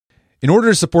In order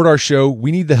to support our show,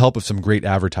 we need the help of some great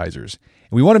advertisers.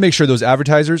 And we want to make sure those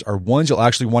advertisers are ones you'll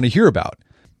actually want to hear about.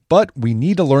 But we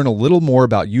need to learn a little more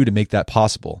about you to make that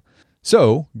possible.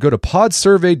 So go to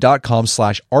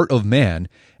podsurvey.com/artofman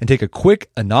and take a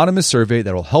quick anonymous survey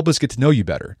that will help us get to know you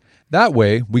better. That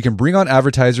way, we can bring on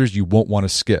advertisers you won't want to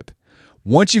skip.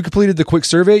 Once you've completed the quick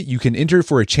survey, you can enter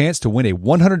for a chance to win a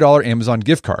 $100 Amazon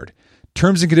gift card.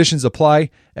 Terms and conditions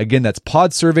apply. Again, that's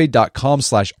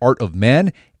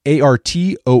podsurvey.com/artofman,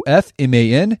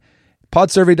 ARTOFMAN,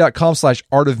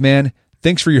 podsurvey.com/artofman.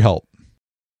 Thanks for your help.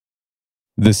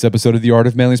 This episode of the Art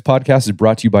of Manliness podcast is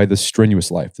brought to you by The Strenuous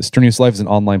Life. The Strenuous Life is an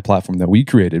online platform that we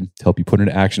created to help you put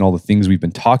into action all the things we've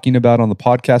been talking about on the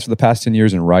podcast for the past 10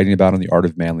 years and writing about on the Art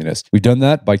of Manliness. We've done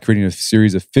that by creating a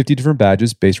series of 50 different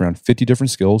badges based around 50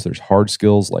 different skills. There's hard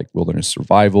skills like wilderness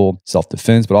survival,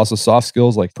 self-defense, but also soft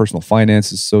skills like personal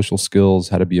finances, social skills,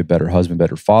 how to be a better husband,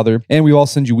 better father. And we all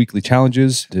send you weekly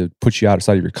challenges to put you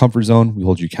outside of your comfort zone. We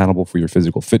hold you accountable for your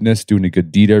physical fitness, doing a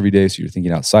good deed every day so you're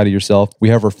thinking outside of yourself. We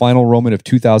have our final enrollment of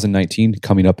 2019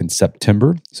 coming up in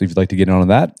September. So if you'd like to get in on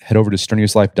that, head over to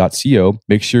strenuouslife.co.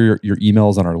 Make sure your email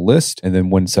is on our list. And then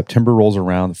when September rolls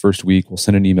around, the first week, we'll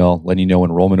send an email letting you know when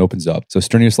enrollment opens up. So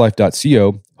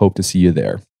strenuouslife.co. Hope to see you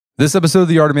there. This episode of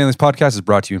the Art of Manliness podcast is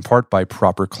brought to you in part by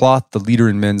Proper Cloth, the leader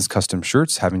in men's custom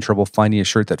shirts. Having trouble finding a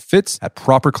shirt that fits? At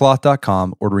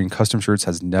propercloth.com, ordering custom shirts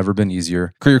has never been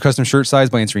easier. Create your custom shirt size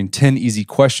by answering 10 easy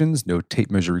questions. No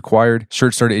tape measure required.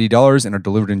 Shirts start at $80 and are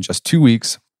delivered in just 2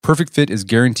 weeks. Perfect fit is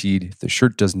guaranteed. If the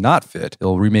shirt does not fit,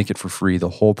 they'll remake it for free. The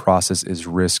whole process is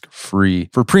risk-free.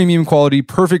 For premium quality,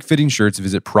 perfect fitting shirts,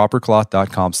 visit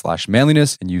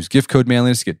propercloth.com/manliness and use gift code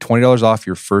manliness to get $20 off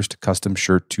your first custom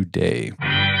shirt today.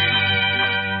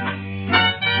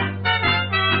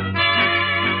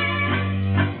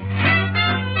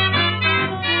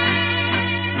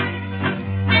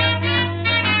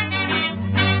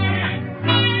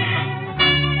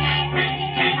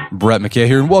 Brett McKay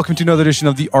here, and welcome to another edition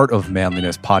of the Art of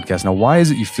Manliness podcast. Now, why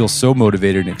is it you feel so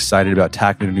motivated and excited about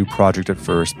tackling a new project at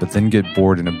first, but then get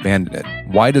bored and abandon it?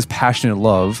 Why does passionate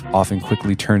love often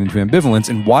quickly turn into ambivalence?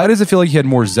 And why does it feel like you had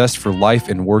more zest for life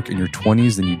and work in your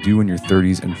 20s than you do in your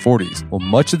 30s and 40s? Well,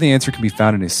 much of the answer can be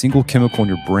found in a single chemical in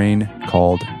your brain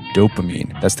called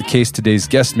dopamine. That's the case today's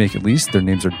guests make, at least. Their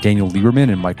names are Daniel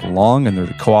Lieberman and Michael Long, and they're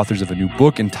the co-authors of a new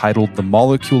book entitled The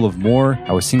Molecule of More: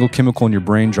 How a Single Chemical in Your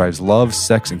Brain Drives Love,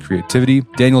 Sex, and Creativity.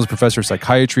 Daniel is a professor of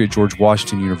psychiatry at George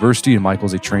Washington University, and Michael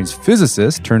is a trained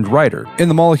physicist turned writer. In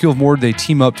The Molecule of More, they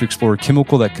team up to explore a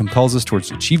chemical that compels us towards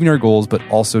achieving our goals, but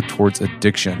also towards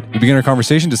addiction. We begin our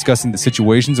conversation discussing the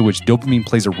situations in which dopamine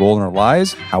plays a role in our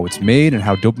lives, how it's made, and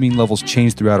how dopamine levels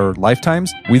change throughout our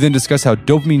lifetimes. We then discuss how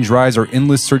dopamine drives our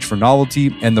endless search for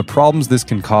novelty and the problems this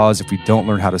can cause if we don't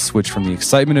learn how to switch from the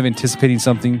excitement of anticipating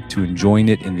something to enjoying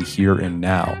it in the here and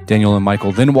now. Daniel and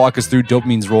Michael then walk us through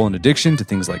dopamine's role in addiction to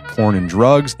things like porn and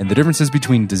drugs, and the differences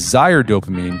between desire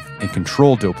dopamine and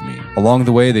control dopamine. Along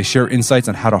the way, they share insights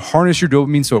on how to harness your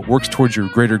dopamine so it works towards your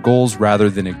greater goals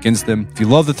rather than against them. If you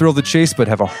love the thrill of the chase but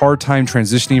have a hard time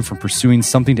transitioning from pursuing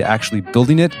something to actually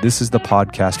building it, this is the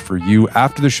podcast for you.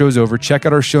 After the show's over, check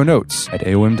out our show notes at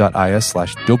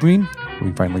aom.is/dopamine. We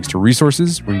can find links to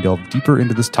resources where you delve deeper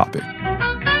into this topic.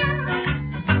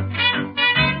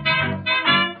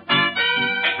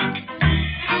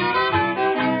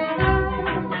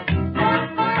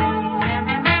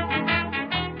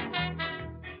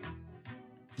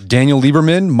 Daniel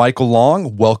Lieberman, Michael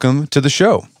Long, welcome to the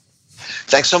show.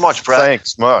 Thanks so much, Brett.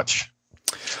 Thanks much.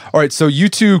 All right, so you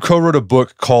two co-wrote a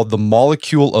book called The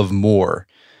Molecule of More: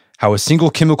 How a Single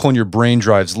Chemical in Your Brain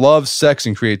Drives Love, Sex,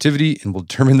 and Creativity and Will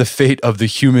Determine the Fate of the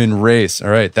Human Race. All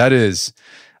right, that is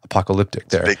apocalyptic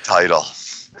there. Big title.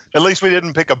 At least we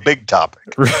didn't pick a big topic.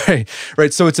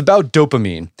 Right. So it's about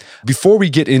dopamine. Before we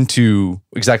get into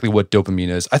exactly what dopamine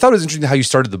is, I thought it was interesting how you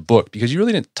started the book, because you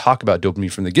really didn't talk about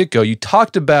dopamine from the get-go. You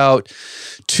talked about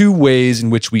two ways in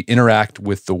which we interact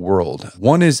with the world.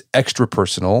 One is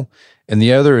extrapersonal, and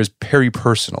the other is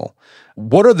peripersonal.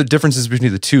 What are the differences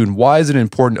between the two, and why is it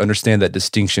important to understand that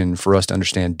distinction for us to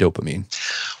understand dopamine?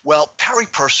 Well,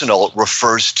 peripersonal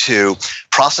refers to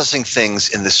processing things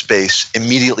in the space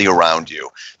immediately around you,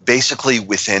 basically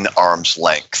within arm's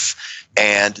length.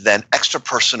 And then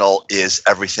extrapersonal is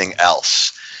everything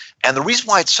else. And the reason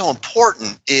why it's so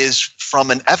important is, from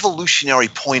an evolutionary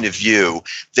point of view,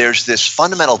 there's this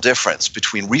fundamental difference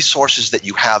between resources that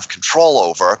you have control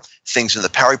over things in the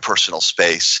peripersonal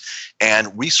space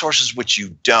and resources which you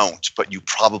don't, but you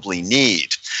probably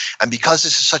need. And because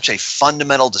this is such a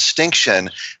fundamental distinction,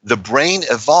 the brain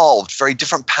evolved very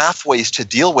different pathways to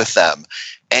deal with them.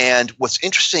 And what's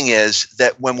interesting is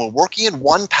that when we're working in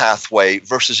one pathway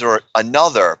versus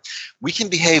another, we can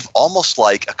behave almost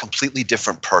like a completely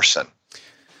different person.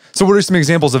 So what are some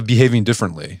examples of behaving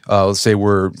differently? Let's say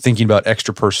we're thinking about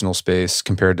extrapersonal space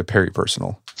compared to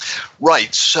peripersonal.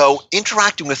 Right. So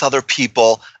interacting with other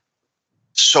people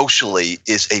socially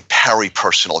is a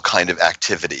peripersonal kind of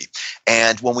activity.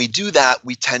 And when we do that,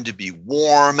 we tend to be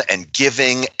warm and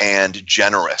giving and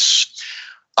generous.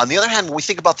 On the other hand, when we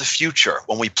think about the future,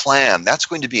 when we plan, that's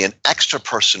going to be an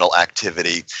extrapersonal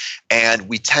activity, and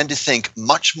we tend to think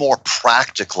much more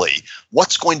practically,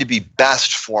 what's going to be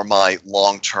best for my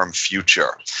long-term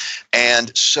future?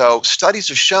 And so studies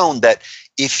have shown that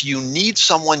if you need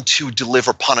someone to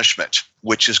deliver punishment,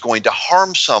 which is going to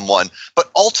harm someone, but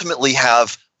ultimately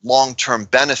have long-term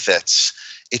benefits,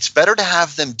 it's better to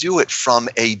have them do it from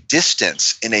a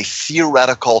distance in a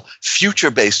theoretical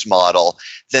future-based model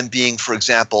than being, for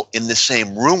example, in the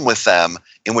same room with them,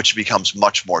 in which it becomes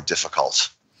much more difficult.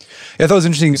 Yeah, I thought it was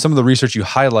interesting. Some of the research you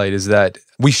highlight is that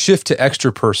we shift to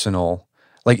extrapersonal.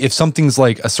 Like if something's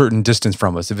like a certain distance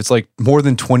from us, if it's like more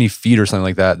than 20 feet or something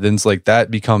like that, then it's like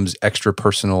that becomes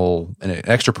extrapersonal, an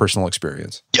extrapersonal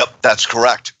experience. Yep, that's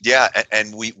correct. Yeah,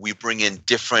 and we bring in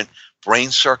different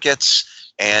brain circuits,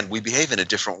 and we behave in a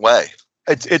different way.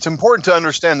 It's important to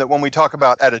understand that when we talk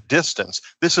about at a distance,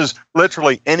 this is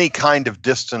literally any kind of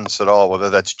distance at all, whether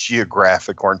that's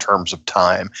geographic or in terms of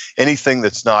time, anything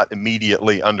that's not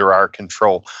immediately under our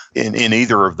control in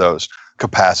either of those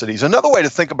capacities. Another way to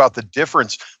think about the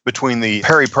difference between the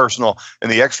peripersonal and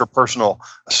the extrapersonal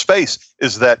space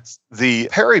is that the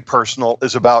peripersonal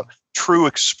is about true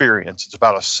experience. It's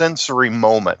about a sensory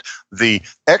moment. The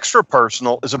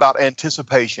extrapersonal is about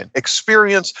anticipation,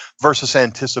 experience versus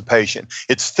anticipation.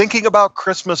 It's thinking about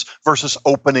Christmas versus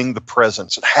opening the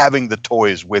presents and having the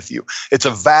toys with you. It's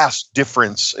a vast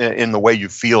difference in the way you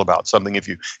feel about something if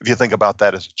you think about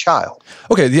that as a child.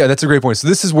 Okay, yeah, that's a great point. So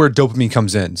this is where dopamine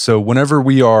comes in. So whenever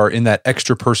we are in that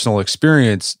extrapersonal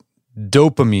experience,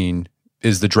 dopamine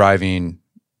is the driving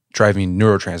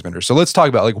neurotransmitter. So let's talk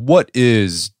about like what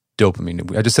is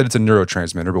dopamine? I just said it's a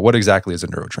neurotransmitter, but what exactly is a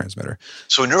neurotransmitter?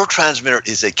 So a neurotransmitter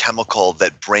is a chemical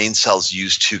that brain cells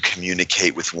use to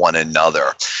communicate with one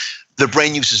another. The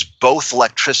brain uses both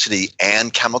electricity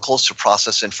and chemicals to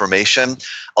process information.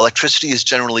 Electricity is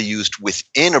generally used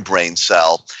within a brain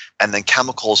cell, and then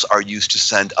chemicals are used to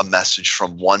send a message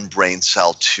from one brain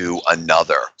cell to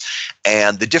another.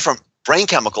 And the different brain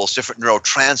chemicals, different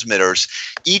neurotransmitters,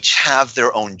 each have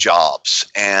their own jobs,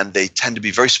 and they tend to be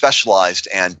very specialized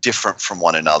and different from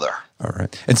one another. All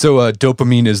right. And so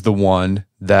dopamine is the one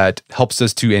that helps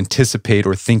us to anticipate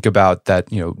or think about that,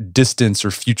 distance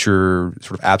or future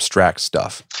sort of abstract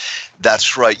stuff.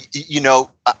 That's right.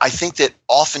 I think that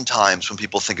oftentimes when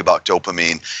people think about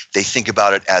dopamine, they think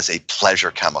about it as a pleasure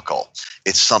chemical.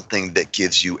 It's something that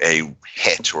gives you a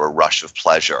hit or a rush of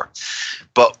pleasure.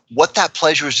 But what that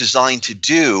pleasure is designed to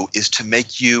do is to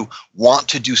make you want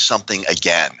to do something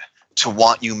again, to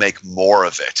want you make more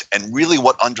of it. And really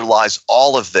what underlies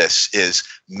all of this is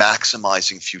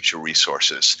maximizing future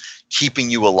resources, keeping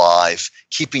you alive,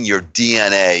 keeping your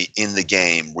DNA in the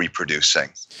game, reproducing.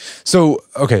 So,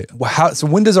 okay, so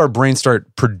when does our brain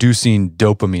start producing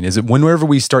dopamine? Is it whenever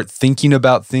we start thinking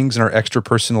about things in our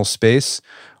extrapersonal space,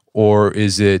 or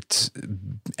is it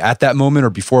at that moment or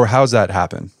before? How does that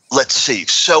happen? Let's see.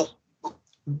 So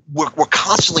we're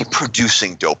constantly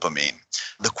producing dopamine.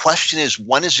 The question is,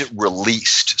 when is it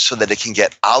released so that it can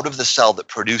get out of the cell that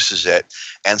produces it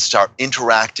and start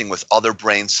interacting with other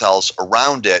brain cells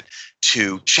around it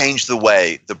to change the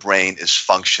way the brain is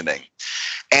functioning?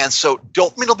 And so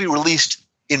dopamine will be released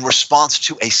in response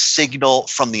to a signal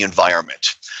from the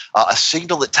environment, a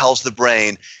signal that tells the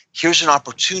brain, here's an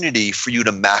opportunity for you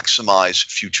to maximize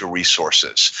future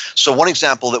resources. So one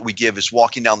example that we give is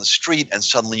walking down the street and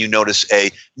suddenly you notice a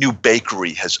new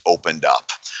bakery has opened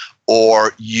up.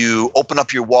 Or you open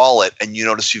up your wallet and you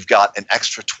notice you've got an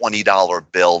extra $20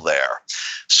 bill there.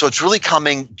 So it's really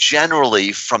coming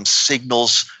generally from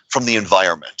signals from the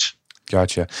environment.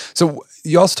 Gotcha. So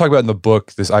you also talk about in the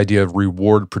book this idea of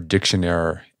reward prediction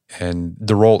error and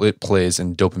the role it plays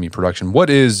in dopamine production. What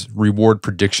is reward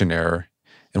prediction error?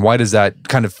 And why does that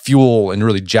kind of fuel and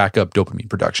really jack up dopamine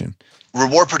production?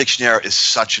 Reward prediction error is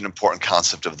such an important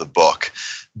concept of the book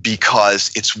because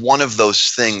it's one of those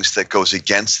things that goes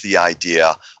against the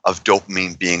idea of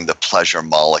dopamine being the pleasure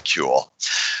molecule.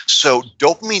 So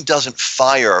dopamine doesn't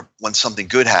fire when something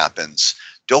good happens.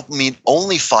 Dopamine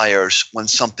only fires when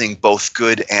something both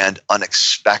good and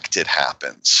unexpected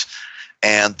happens.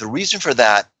 And the reason for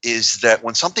that is that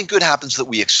when something good happens that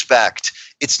we expect,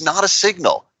 it's not a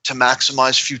signal to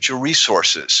maximize future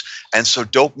resources. And so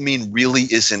dopamine really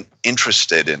isn't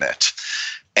interested in it.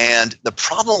 And the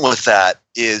problem with that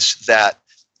is that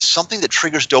something that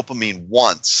triggers dopamine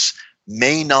once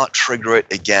may not trigger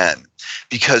it again.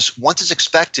 Because once it's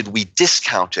expected, we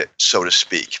discount it, so to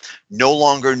speak. No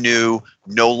longer new,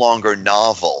 no longer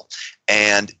novel.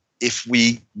 And if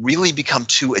we really become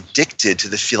too addicted to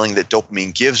the feeling that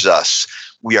dopamine gives us,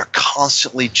 we are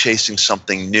constantly chasing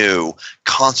something new,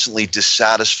 constantly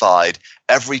dissatisfied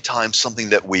every time something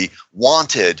that we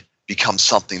wanted becomes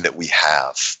something that we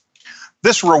have.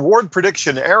 This reward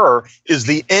prediction error is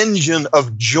the engine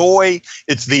of joy.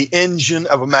 It's the engine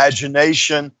of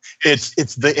imagination. It's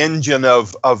the engine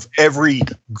of every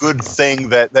good thing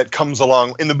that comes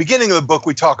along. In the beginning of the book,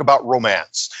 we talk about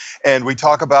romance, and we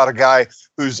talk about a guy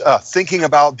who's thinking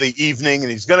about the evening,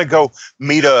 and he's going to go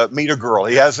meet a girl.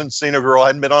 He hasn't seen a girl,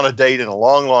 hadn't been on a date in a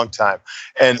long, long time,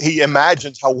 and he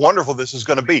imagines how wonderful this is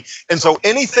going to be. And so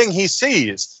anything he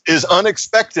sees is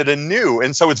unexpected and new,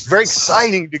 and so it's very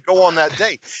exciting to go on that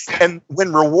date. And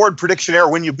when reward prediction error,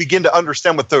 when you begin to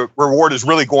understand what the reward is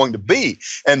really going to be,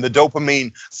 and the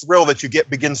dopamine thrill that you get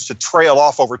begins to trail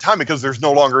off over time because there's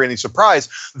no longer any surprise,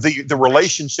 the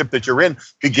relationship that you're in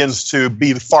begins to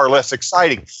be far less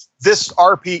exciting. This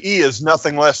RPE is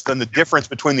nothing less than the difference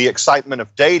between the excitement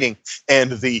of dating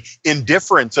and the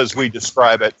indifference, as we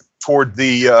describe it, toward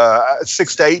the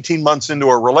 6 to 18 months into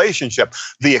a relationship.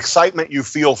 The excitement you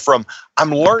feel from,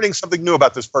 I'm learning something new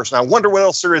about this person, I wonder what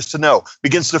else there is to know,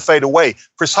 begins to fade away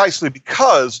precisely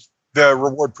because the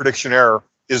reward prediction error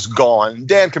is gone.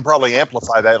 Dan can probably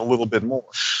amplify that a little bit more.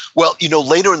 Well,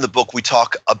 later in the book, we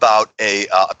talk about a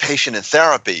patient in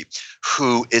therapy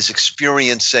who is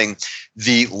experiencing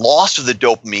the loss of the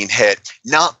dopamine hit,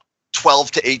 not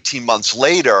 12 to 18 months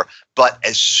later, but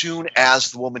as soon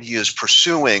as the woman he is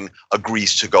pursuing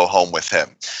agrees to go home with him.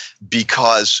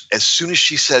 Because as soon as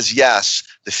she says yes,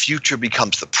 the future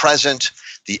becomes the present,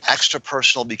 the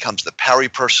extrapersonal becomes the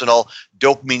peripersonal,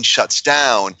 dopamine shuts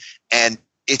down, and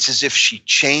it's as if she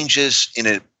changes in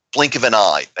a blink of an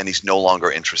eye, and he's no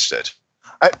longer interested.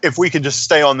 If we could just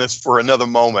stay on this for another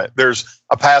moment, there's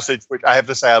a passage which I have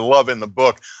to say I love in the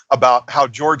book about how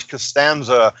George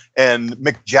Costanza and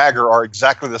Mick Jagger are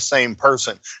exactly the same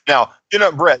person. Now,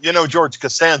 Brett, George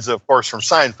Costanza, of course, from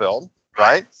Seinfeld,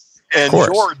 right? And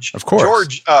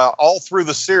George, all through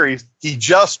the series, he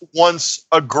just wants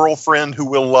a girlfriend who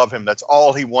will love him. That's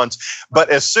all he wants. But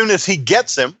as soon as he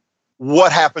gets him,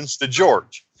 what happens to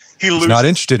George? He's not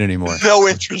interested anymore. No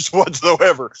interest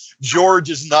whatsoever.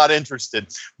 George is not interested.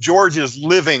 George is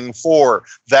living for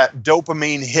that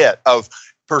dopamine hit of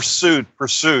pursuit,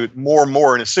 more and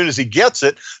more. And as soon as he gets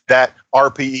it, that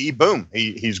RPE, boom,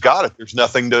 he's got it. There's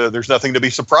nothing to be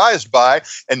surprised by.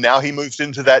 And now he moves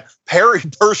into that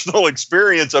peripersonal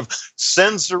experience of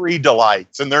sensory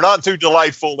delights. And they're not too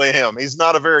delightful to him. He's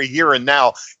not a very here and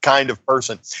now kind of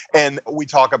person. And we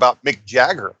talk about Mick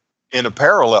Jagger in a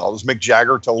parallel. As Mick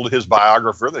Jagger told his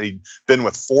biographer that he'd been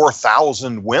with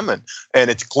 4,000 women. And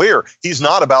it's clear he's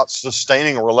not about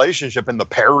sustaining a relationship in the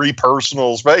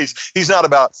peripersonal space. He's not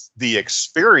about the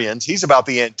experience. He's about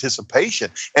the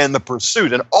anticipation and the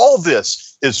pursuit. And all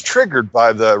this is triggered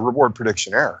by the reward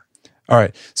prediction error. All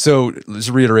right. So let's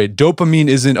reiterate, dopamine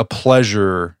isn't a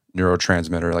pleasure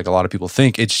neurotransmitter like a lot of people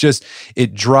think. It's just,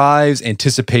 it drives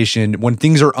anticipation when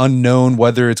things are unknown,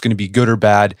 whether it's going to be good or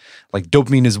bad. Like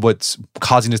dopamine is what's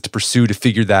causing us to pursue to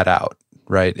figure that out,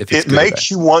 right? If it's it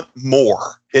makes you want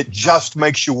more. It just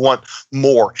makes you want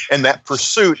more. And that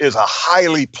pursuit is a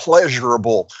highly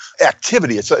pleasurable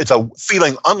activity. It's a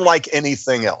feeling unlike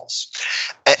anything else.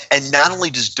 And not only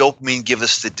does dopamine give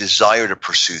us the desire to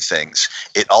pursue things,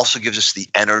 it also gives us the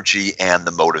energy and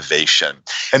the motivation.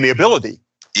 And the ability.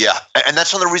 Yeah, and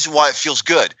that's another reason why it feels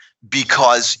good,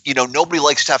 because nobody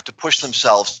likes to have to push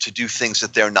themselves to do things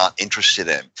that they're not interested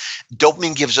in.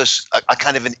 Dopamine gives us a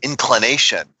kind of an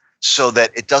inclination so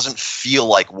that it doesn't feel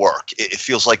like work. It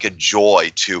feels like a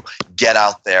joy to get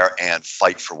out there and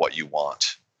fight for what you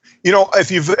want. If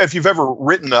you've ever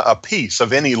written a piece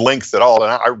of any length at all,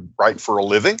 and I write for a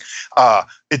living,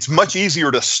 it's much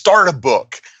easier to start a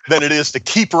book than it is to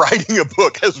keep writing a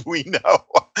book, as we know,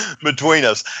 between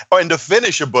us, and to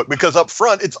finish a book, because up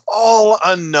front it's all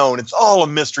unknown, it's all a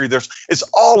mystery. It's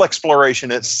all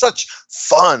exploration. It's such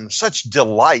fun, such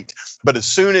delight. But as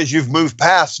soon as you've moved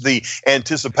past the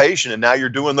anticipation and now you're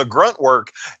doing the grunt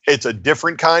work, it's a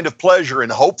different kind of pleasure.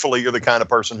 And hopefully you're the kind of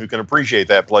person who can appreciate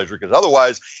that pleasure, because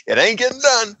otherwise it ain't getting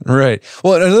done. Right.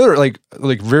 Well, another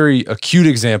like very acute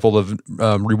example of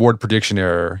reward prediction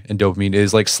error in dopamine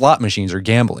is like slot machines or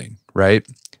gambling, right?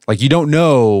 Like you don't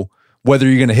know whether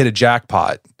you're going to hit a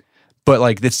jackpot, but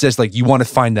like it's just like you want to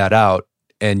find that out.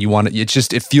 And you want to,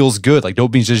 it feels good. Like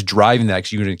dopamine's just driving that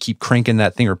because you're going to keep cranking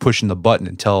that thing or pushing the button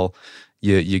until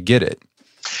you get it.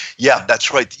 Yeah,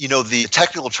 that's right. You know, the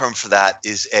technical term for that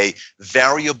is a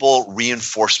variable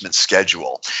reinforcement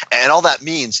schedule. And all that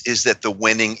means is that the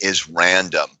winning is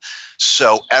random.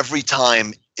 So every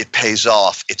time it pays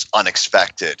off, it's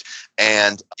unexpected.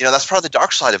 And, you know, that's part of the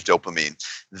dark side of dopamine,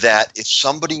 that if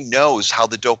somebody knows how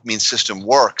the dopamine system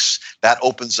works, that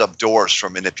opens up doors for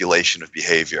manipulation of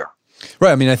behavior.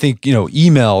 Right. I mean, I think, you know,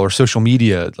 email or social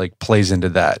media like plays into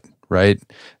that, right?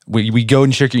 We go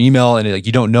and check your email and like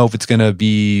you don't know if it's going to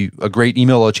be a great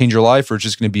email that'll change your life or it's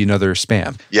just going to be another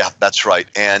spam. Yeah, that's right.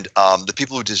 And the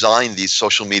people who design these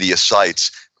social media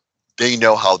sites, they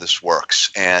know how this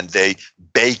works and they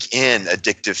bake in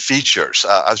addictive features.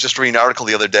 I was just reading an article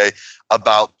the other day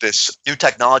about this new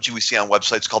technology we see on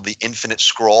websites called the infinite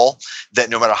scroll, that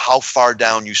no matter how far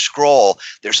down you scroll,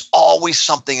 there's always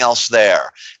something else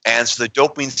there. And so the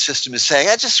dopamine system is saying,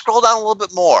 just scroll down a little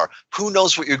bit more. Who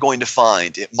knows what you're going to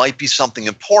find? It might be something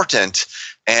important.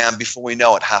 And before we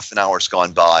know it, half an hour's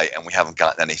gone by and we haven't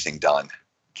gotten anything done.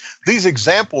 These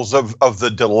examples of the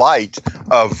delight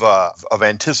of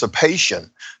anticipation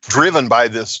driven by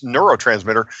this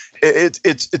neurotransmitter,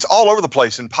 it's all over the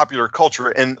place in popular culture.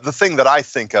 And the thing that I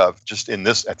think of just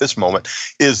at this moment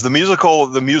is the musical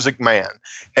The Music Man.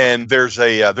 And there's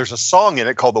a song in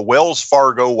it called the Wells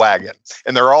Fargo Wagon.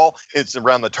 And it's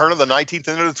around the turn of the 19th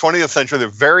into the 20th century. They're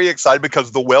very excited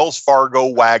because the Wells Fargo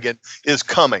Wagon is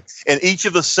coming. And each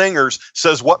of the singers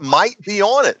says what might be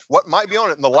on it.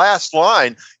 And the last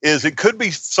line is, it could be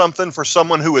something for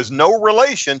someone who is no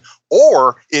relation,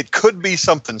 or it could be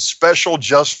something special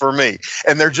just for me.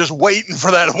 And they're just waiting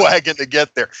for that wagon to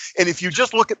get there. And if you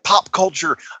just look at pop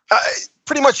culture,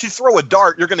 pretty much you throw a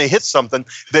dart, you're going to hit something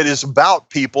that is about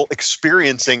people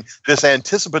experiencing this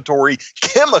anticipatory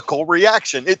chemical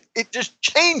reaction. It just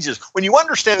changes. When you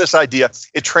understand this idea,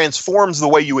 it transforms the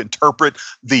way you interpret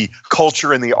the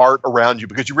culture and the art around you,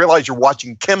 because you realize you're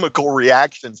watching chemical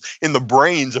reactions in the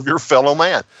brains of your fellow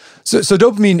man. So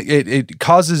dopamine, it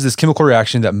causes this chemical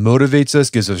reaction that motivates us,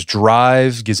 gives us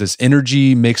drive, gives us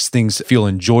energy, makes things feel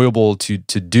enjoyable to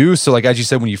do. So like, as you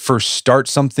said, when you first start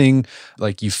something,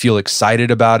 like you feel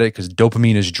excited about it because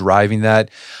dopamine is driving that.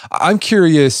 I'm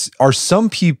curious, are some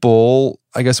people,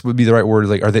 I guess would be the right word,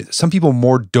 like are some people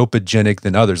more dopagenic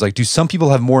than others? Like do some people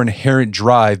have more inherent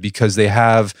drive because they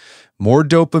have more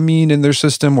dopamine in their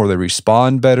system, or they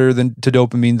respond better to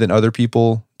dopamine than other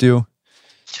people do?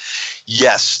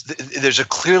 Yes, there's a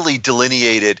clearly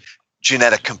delineated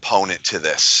genetic component to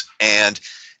this. And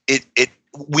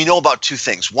we know about two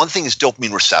things. One thing is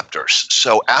dopamine receptors.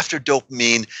 So after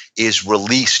dopamine is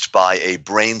released by a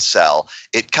brain cell,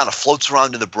 it kind of floats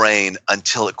around in the brain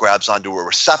until it grabs onto a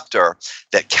receptor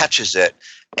that catches it.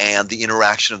 And the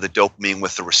interaction of the dopamine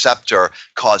with the receptor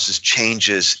causes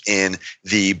changes in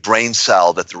the brain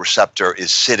cell that the receptor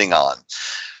is sitting on.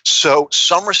 So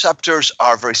some receptors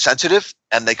are very sensitive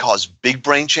and they cause big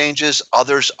brain changes.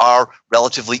 Others are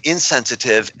relatively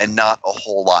insensitive and not a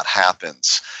whole lot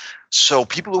happens. So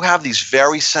people who have these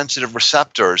very sensitive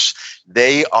receptors,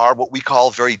 they are what we call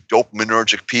very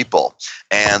dopaminergic people.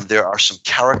 And there are some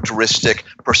characteristic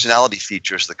personality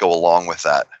features that go along with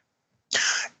that.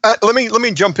 Let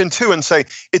me jump in too and say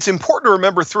it's important to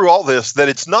remember through all this that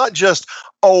it's not just,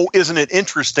 oh, isn't it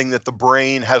interesting that the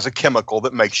brain has a chemical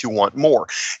that makes you want more?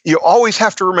 You always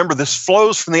have to remember this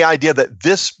flows from the idea that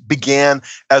this began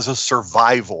as a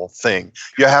survival thing.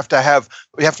 You have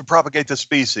to propagate the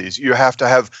species. You have to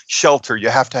have shelter. You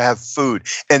have to have food.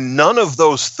 And none of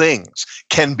those things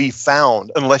can be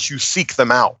found unless you seek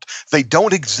them out. They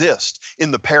don't exist in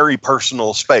the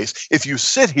peripersonal space. If you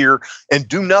sit here and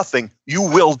do nothing, you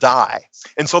will die.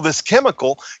 And so this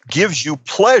chemical gives you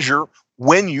pleasure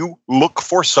when you look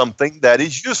for something that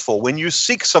is useful, when you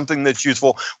seek something that's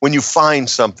useful, when you find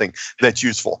something that's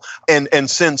useful. And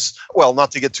since, well,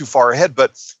 not to get too far ahead,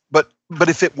 but But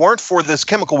if it weren't for this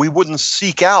chemical, we wouldn't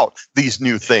seek out these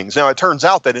new things. Now, it turns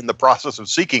out that in the process of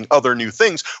seeking other new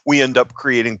things, we end up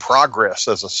creating progress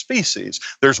as a species.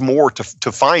 There's more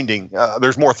to finding.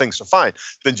 There's more things to find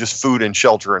than just food and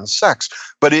shelter and sex.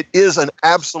 But it is an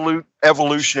absolute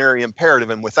evolutionary imperative.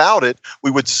 And without it,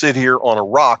 we would sit here on a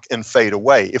rock and fade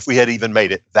away if we had even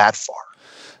made it that far.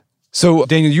 So,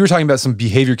 Daniel, you were talking about some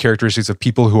behavior characteristics of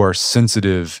people who are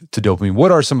sensitive to dopamine.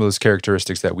 What are some of those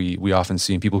characteristics that we often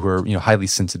see in people who are highly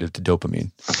sensitive to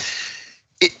dopamine?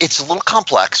 It's a little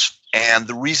complex. And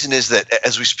the reason is that,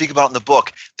 as we speak about in the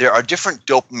book, there are different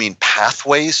dopamine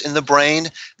pathways in the brain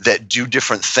that do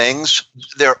different things.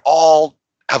 They're all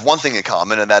have one thing in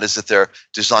common, and that is that they're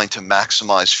designed to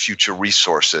maximize future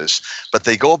resources, but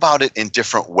they go about it in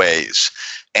different ways.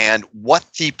 And what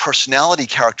the personality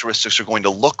characteristics are going to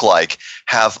look like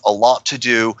have a lot to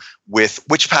do with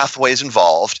which pathway is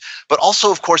involved, but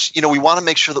also, of course, we want to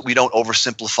make sure that we don't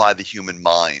oversimplify the human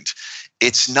mind.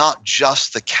 It's not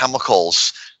just the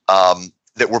chemicals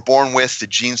that we're born with, the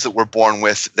genes that we're born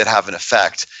with that have an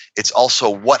effect. It's also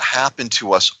what happened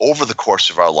to us over the course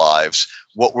of our lives,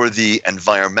 what were the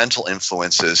environmental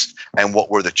influences, and what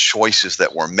were the choices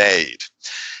that were made.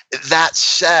 That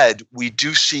said, we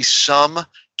do see some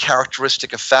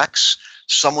characteristic effects.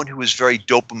 Someone who is very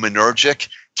dopaminergic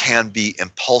can be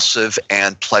impulsive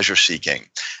and pleasure-seeking.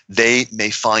 They may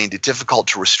find it difficult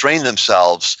to restrain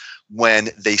themselves when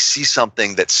they see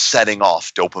something that's setting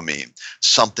off dopamine,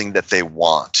 something that they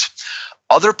want.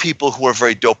 Other people who are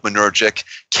very dopaminergic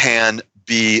can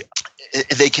be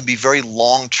very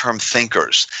long-term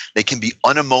thinkers. They can be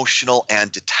unemotional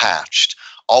and detached,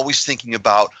 always thinking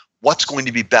about what's going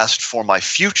to be best for my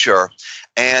future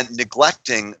and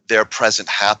neglecting their present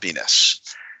happiness.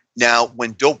 Now,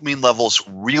 when dopamine levels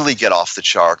really get off the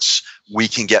charts, we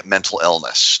can get mental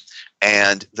illness.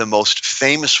 And the most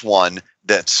famous one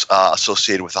that's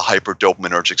associated with a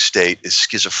hyperdopaminergic state is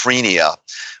schizophrenia.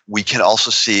 We can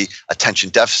also see attention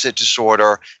deficit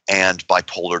disorder and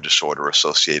bipolar disorder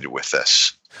associated with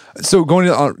this. So going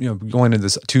into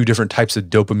this two different types of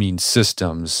dopamine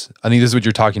systems, I think this is what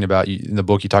you're talking about in the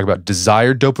book. You talk about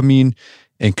desired dopamine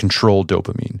and controlled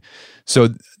dopamine. So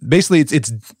basically,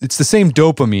 it's the same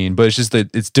dopamine, but it's just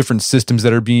that it's different systems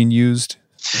that are being used.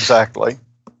 Exactly.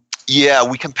 Yeah,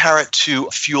 we compare it to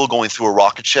fuel going through a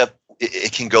rocket ship.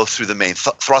 It can go through the main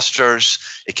thrusters.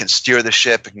 It can steer the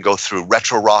ship. It can go through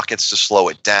retro rockets to slow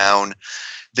it down.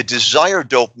 The desired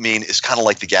dopamine is kind of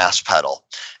like the gas pedal.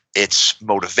 It's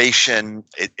motivation.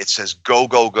 It says, go,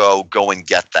 go, go, go and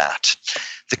get that.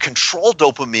 The control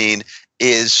dopamine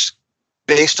is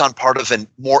based on part of a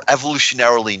more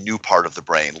evolutionarily new part of the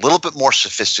brain, a little bit more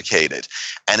sophisticated.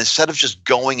 And instead of just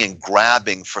going and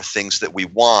grabbing for things that we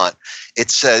want,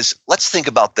 it says, let's think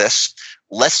about this.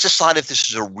 Let's decide if this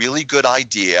is a really good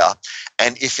idea.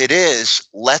 And if it is,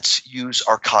 let's use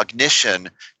our cognition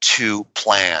to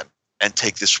plan and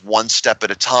take this one step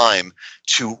at a time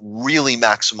to really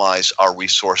maximize our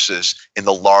resources in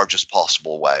the largest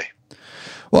possible way.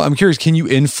 Well, I'm curious, can you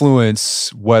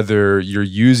influence whether you're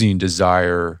using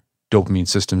desire dopamine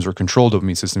systems or controlled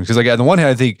dopamine systems? Because on the one hand,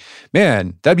 I think,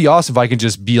 man, that'd be awesome if I can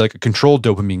just be like a controlled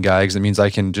dopamine guy, because it means I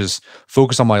can just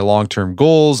focus on my long-term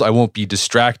goals. I won't be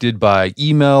distracted by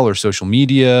email or social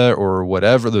media or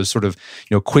whatever, those sort of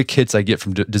quick hits I get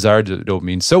from desired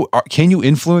dopamine. So can you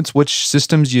influence which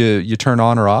systems you turn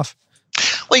on or off?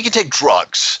 Well, you can take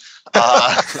drugs.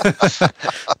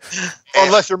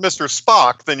 Unless you're Mr.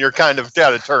 Spock, then you're kind of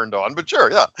got it turned on. But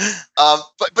sure, yeah.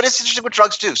 But it's interesting what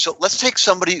drugs do. So let's take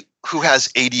somebody who has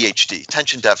ADHD,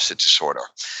 attention deficit disorder.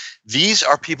 These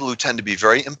are people who tend to be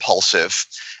very impulsive,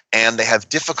 and they have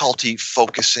difficulty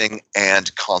focusing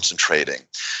and concentrating.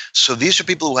 So these are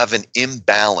people who have an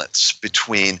imbalance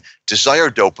between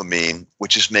desired dopamine,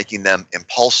 which is making them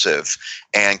impulsive,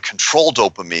 and control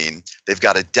dopamine. They've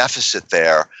got a deficit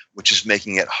there, which is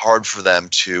making it hard for them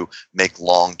to make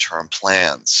long-term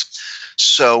plans.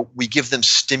 So we give them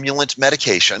stimulant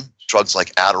medication, drugs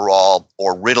like Adderall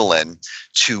or Ritalin,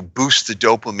 to boost the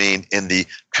dopamine in the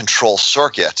control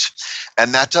circuit.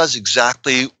 And that does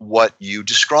exactly what you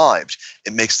described.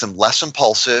 It makes them less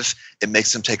impulsive. It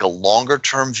makes them take a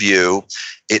longer-term view.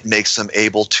 It makes them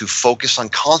able to focus and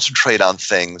concentrate on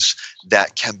things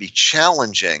that can be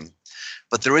challenging.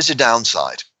 But there is a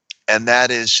downside, and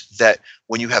that is that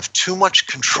when you have too much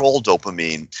control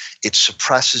dopamine, it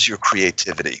suppresses your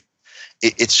creativity.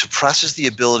 It suppresses the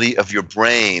ability of your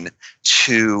brain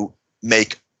to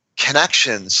make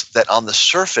connections that on the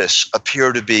surface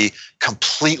appear to be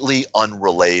completely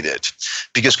unrelated,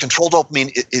 because control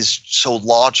dopamine is so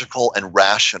logical and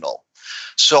rational.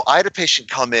 So I had a patient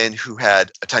come in who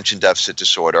had attention deficit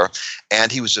disorder,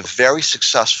 and he was a very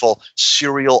successful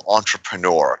serial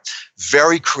entrepreneur,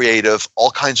 very creative,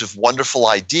 all kinds of wonderful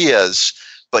ideas,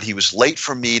 but he was late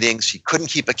for meetings. He couldn't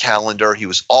keep a calendar. He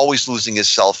was always losing his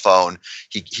cell phone.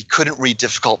 He couldn't read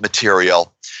difficult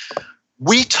material.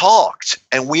 We talked,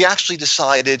 and we actually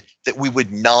decided that we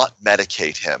would not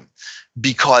medicate him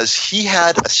because he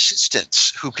had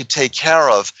assistants who could take care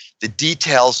of the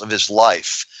details of his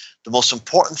life. The most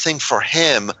important thing for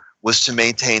him was to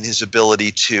maintain his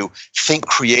ability to think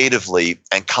creatively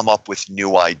and come up with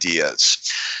new ideas.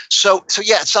 So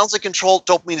yeah, it sounds like controlled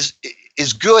dopamine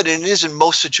is good, and it is in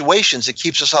most situations. It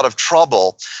keeps us out of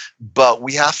trouble, but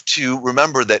we have to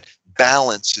remember that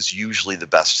balance is usually the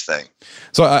best thing.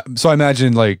 So I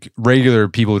imagine like regular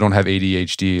people who don't have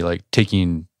ADHD, like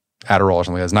taking Adderall or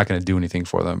something like that is not going to do anything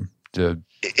for them.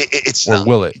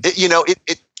 Will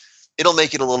it? It'll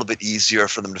make it a little bit easier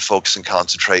for them to focus and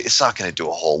concentrate. It's not going to do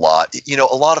a whole lot.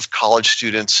 A lot of college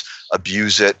students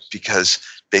abuse it because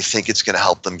they think it's going to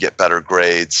help them get better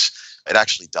grades. It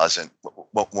actually doesn't.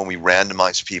 When we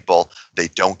randomize people, they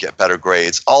don't get better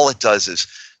grades. All it does is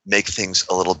make things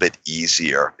a little bit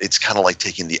easier. It's kind of like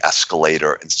taking the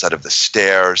escalator instead of the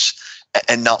stairs.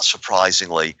 And not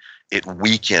surprisingly, it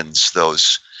weakens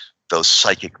those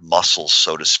psychic muscles,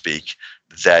 so to speak,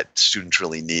 that students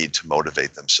really need to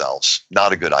motivate themselves.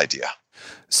 Not a good idea.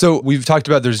 So we've talked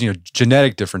about there's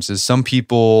genetic differences. Some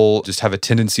people just have a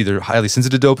tendency, they're highly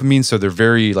sensitive to dopamine, so they're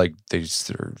very they're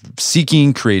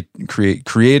seeking,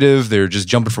 creative. They're just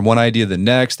jumping from one idea to the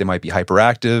next. They might be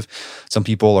hyperactive. Some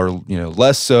people are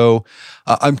less so.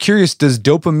 I'm curious, does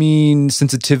dopamine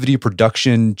sensitivity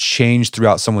production change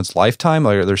throughout someone's lifetime?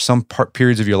 Like, are there some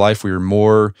periods of your life where you're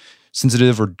more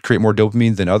sensitive or create more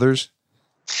dopamine than others?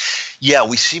 Yeah,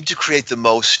 we seem to create the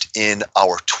most in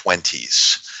our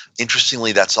 20s.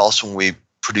 Interestingly, that's also when we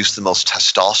produce the most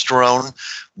testosterone,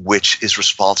 which is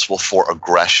responsible for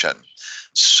aggression.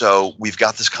 So we've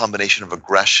got this combination of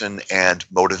aggression and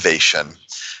motivation.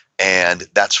 And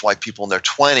that's why people in their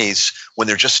 20s, when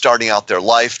they're just starting out their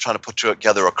life, trying to put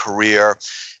together a career,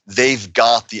 they've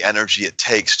got the energy it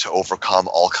takes to overcome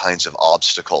all kinds of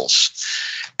obstacles.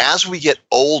 As we get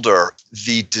older,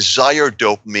 the desired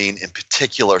dopamine in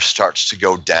particular starts to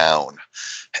go down.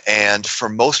 And for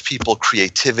most people,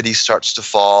 creativity starts to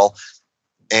fall.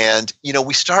 And,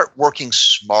 we start working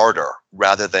smarter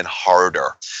rather than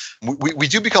harder. We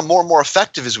do become more and more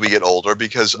effective as we get older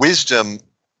because wisdom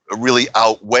really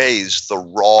outweighs the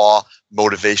raw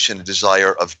motivation and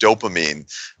desire of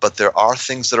dopamine. But there are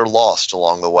things that are lost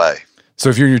along the way. So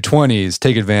if you're in your 20s,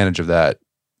 take advantage of that.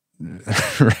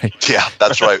 Right. Yeah,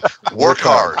 that's right. Work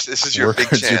hard. This is your big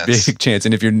chance. Your big chance.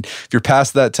 And if you're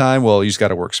past that time, well, you just got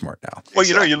to work smart now. Well,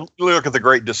 you look at the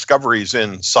great discoveries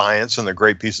in science and the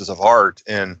great pieces of art,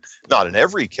 and not in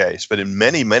every case, but in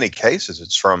many, many cases,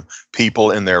 it's from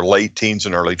people in their late teens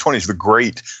and early 20s. The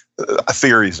great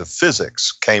theories of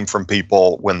physics came from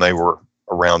people when they were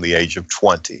around the age of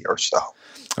 20 or so.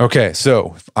 Okay,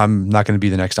 so I'm not going to be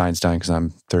the next Einstein because I'm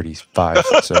 35.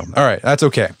 So, all right, that's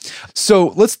okay.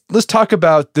 So let's talk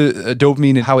about the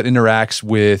dopamine and how it interacts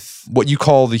with what you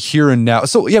call the here and now.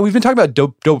 So yeah, we've been talking about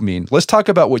dopamine. Let's talk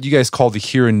about what you guys call the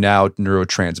here and now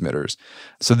neurotransmitters.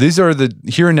 So these are the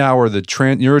here and now are the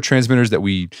neurotransmitters that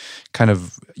we kind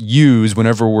of use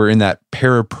whenever we're in that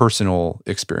parapersonal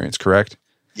experience, correct?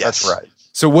 Yes. That's right.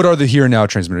 So what are the here and now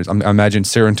transmitters? I imagine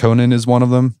serotonin is one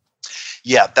of them.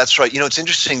 Yeah, that's right. It's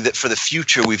interesting that for the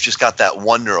future, we've just got that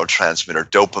one neurotransmitter,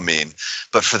 dopamine.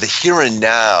 But for the here and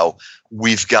now,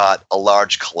 we've got a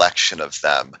large collection of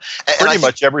them. Pretty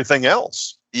much everything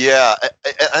else. Yeah.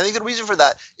 I think the reason for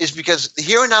that is because the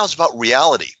here and now is about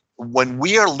reality. When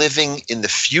we are living in the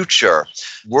future,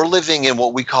 we're living in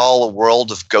what we call a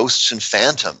world of ghosts and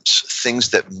phantoms, things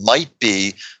that might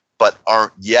be but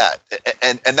aren't yet.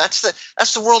 And that's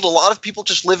the world a lot of people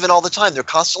just live in all the time. They're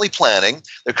constantly planning.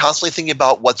 They're constantly thinking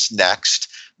about what's next.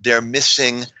 They're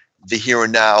missing the here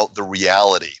and now, the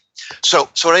reality. So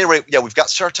at any rate, yeah, we've got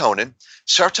serotonin.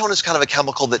 Serotonin is kind of a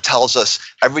chemical that tells us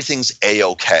everything's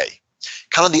A-okay.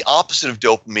 Kind of the opposite of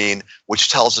dopamine,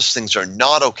 which tells us things are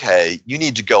not okay. You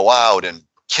need to go out and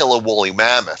kill a woolly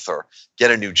mammoth or get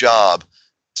a new job.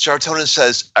 Serotonin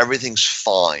says everything's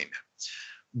fine.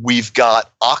 We've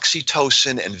got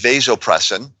oxytocin and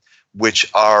vasopressin, which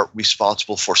are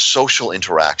responsible for social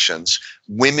interactions.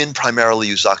 Women primarily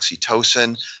use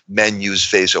oxytocin, men use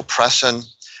vasopressin.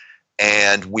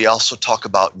 And we also talk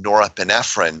about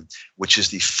norepinephrine, which is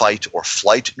the fight or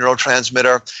flight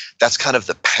neurotransmitter. That's kind of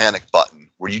the panic button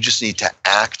where you just need to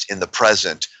act in the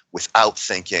present without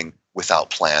thinking, without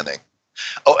planning.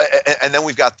 Oh, and then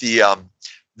we've got the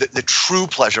the true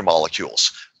pleasure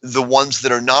molecules, the ones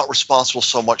that are not responsible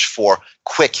so much for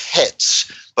quick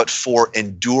hits, but for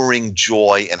enduring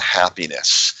joy and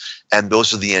happiness. And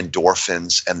those are the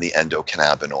endorphins and the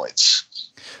endocannabinoids.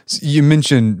 So you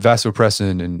mentioned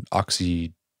vasopressin and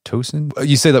oxytocin.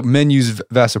 You say that men use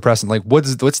vasopressin. Like,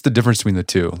 what's the difference between the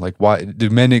two? Like, why do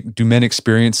men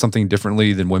experience something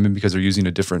differently than women because they're using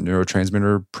a different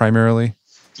neurotransmitter primarily?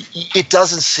 It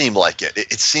doesn't seem like it.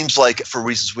 It seems like, for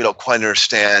reasons we don't quite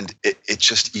understand, it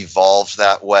just evolved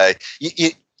that way.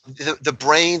 The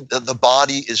brain, the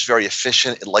body is very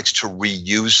efficient. It likes to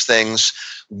reuse things.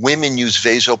 Women use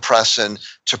vasopressin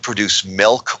to produce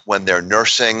milk when they're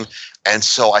nursing. And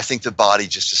so I think the body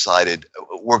just decided,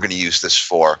 we're going to use this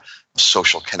for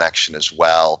social connection as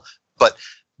well. But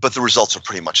the results are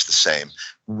pretty much the same.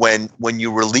 When you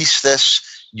release this,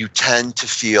 you tend to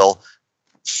feel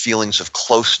feelings of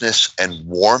closeness and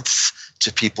warmth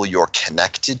to people you're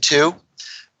connected to.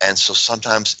 And so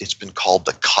sometimes it's been called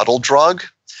the cuddle drug.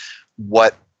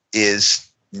 What is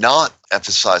not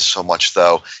emphasized so much,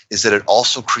 though, is that it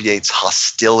also creates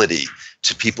hostility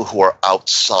to people who are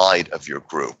outside of your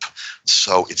group.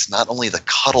 So it's not only the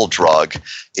cuddle drug,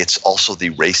 it's also the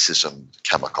racism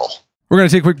chemical. We're going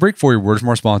to take a quick break for you. Word from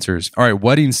our sponsors. All right,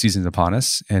 wedding season's upon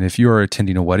us. And if you are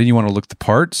attending a wedding, you want to look the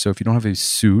part. So if you don't have a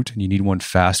suit and you need one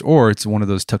fast, or it's one of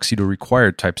those tuxedo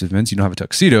required types of events, you don't have a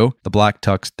tuxedo,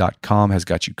 thebblacktux.com has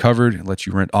got you covered and lets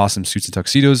you rent awesome suits and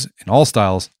tuxedos in all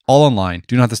styles, all online.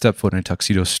 Do not have to step foot in a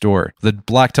tuxedo store.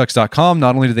 Thebblacktux.com,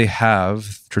 not only do they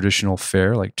have traditional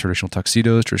fare, like traditional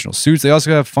tuxedos, traditional suits, they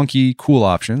also have funky, cool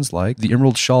options like the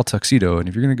Emerald Shawl tuxedo. And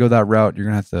if you're going to go that route, you're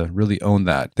going to have to really own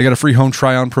that. They got a free home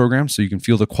try-on program, so you can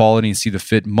feel the quality and see the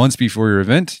fit months before your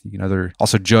event. You can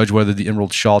also judge whether the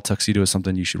Emerald Shawl tuxedo is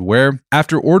something you should wear.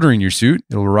 After ordering your suit,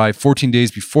 it'll arrive 14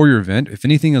 days before your event. If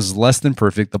anything is less than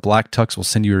perfect, the Black Tux will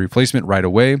send you a replacement right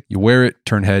away. You wear it,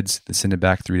 turn heads, then send it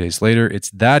back 3 days later. It's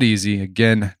that easy.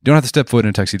 Again, you don't have to step foot in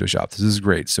a tuxedo shop. This is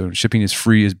great. So shipping is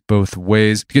free as both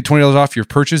ways. To get $20 off your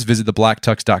purchase, visit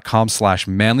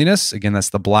thebblacktux.com/manliness. Again,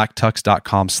 that's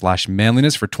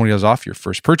thebblacktux.com/manliness for $20 off your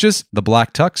first purchase. The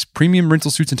Black Tux, premium rental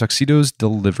suits and tuxedos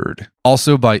delivered.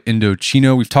 Also by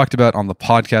Indochino. We've talked about on the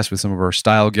podcast with some of our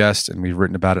style guests, and we've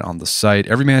written about it on the site.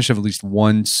 Every man should have at least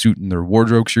one suit in their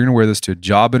wardrobe. So you're going to wear this to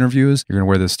job interviews. You're going to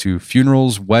wear this to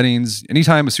funerals, weddings.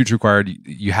 Anytime a suit's required,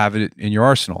 you have it in your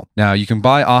arsenal. Now, you can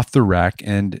buy off the rack,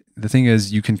 and the thing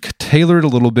is, you can tailor it a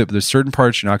little bit, but there's certain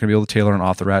parts you're not going to be able to tailor an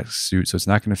off-the-rack suit, so it's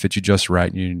not going to fit you just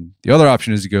right. The other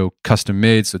option is to go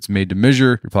custom-made, so it's made to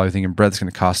measure. You're probably thinking, Brett, it's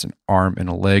going to cost an arm and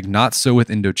a leg. Not so with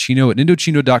Indochino. At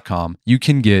Indochino.com, you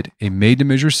can get a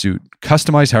made-to-measure suit,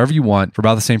 customized however you want, for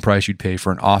about the same price you'd pay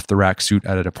for an off-the-rack suit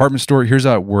at a department store. Here's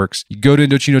how it works. You go to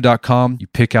Indochino.com, you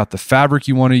pick out the fabric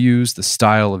you want to use, the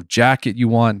style of jacket you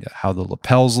want, how the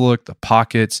lapels look, the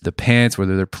pockets, the pants,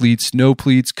 whether they're pleats, no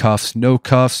pleats, cuffs, no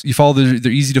cuffs. You follow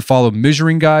their easy to follow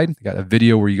measuring guide. I got a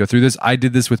video where you go through this. I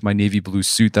did this with my navy blue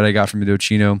suit that I got from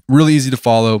Indochino. Really easy to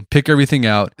follow. Pick everything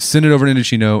out, send it over to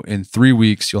Indochino. In 3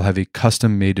 weeks, you'll have a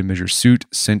custom made to measure suit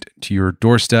sent to your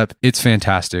doorstep. It's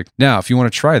fantastic. Now, if you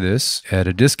want to try this at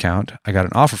a discount, I got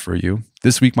an offer for you.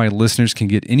 This week, my listeners can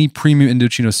get any premium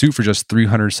Indochino suit for just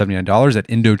 $379 at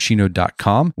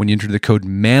Indochino.com when you enter the code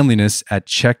manliness at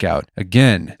checkout.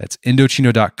 Again, that's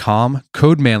Indochino.com,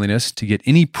 code manliness to get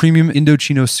any premium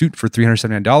Indochino suit for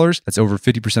 $379. That's over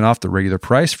 50% off the regular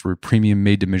price for a premium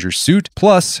made-to-measure suit.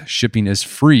 Plus, shipping is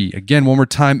free. Again, one more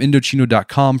time,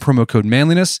 Indochino.com, promo code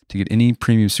manliness to get any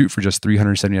premium suit for just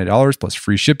 $379 plus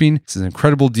free shipping. This is an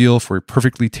incredible deal for a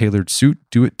perfectly tailored suit.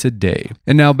 Do it today.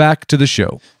 And now back to the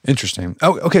show. Interesting.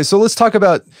 Oh, okay, so let's talk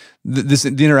about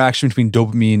the interaction between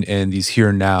dopamine and these here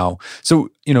and now. So,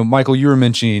 Michael, you were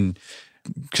mentioning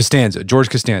George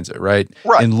Costanza, right?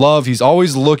 Right. In love, he's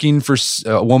always looking for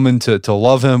a woman to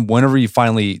love him. Whenever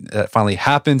that finally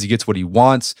happens, he gets what he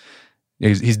wants.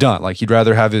 He's done. Like, he'd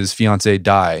rather have his fiance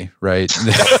die, right?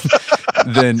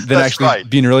 than actually right.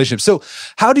 be in a relationship. So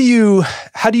how do you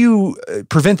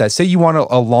prevent that? Say you want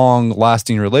a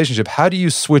long-lasting relationship. How do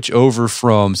you switch over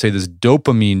from, say, this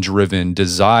dopamine-driven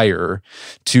desire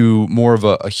to more of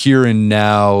a here and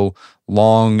now,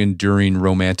 long-enduring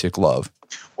romantic love?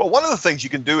 Well, one of the things you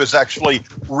can do is actually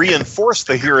reinforce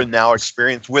the here and now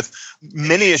experience with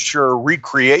miniature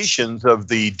recreations of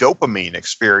the dopamine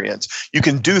experience. You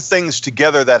can do things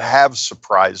together that have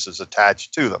surprises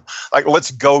attached to them. Like,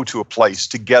 let's go to a place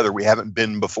together we haven't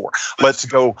been before. Let's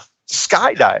go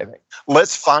skydiving.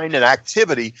 Let's find an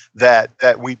activity that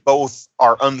we both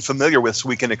are unfamiliar with, so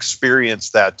we can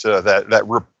experience that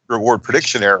reward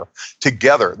prediction error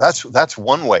together. That's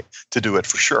one way to do it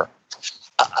for sure.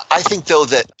 I think, though,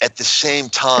 that at the same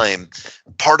time,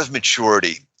 part of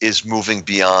maturity is moving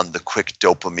beyond the quick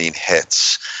dopamine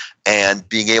hits and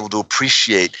being able to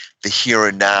appreciate the here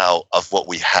and now of what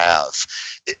we have.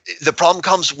 The problem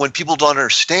comes when people don't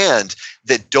understand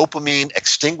that dopamine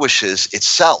extinguishes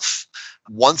itself.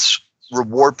 Once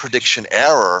reward prediction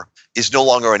error is no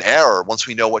longer an error, once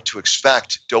we know what to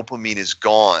expect, dopamine is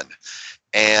gone.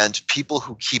 And people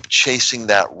who keep chasing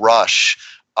that rush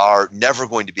are never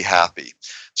going to be happy.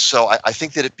 So I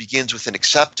think that it begins with an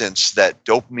acceptance that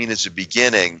dopamine is a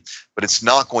beginning, but it's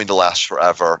not going to last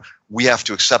forever. We have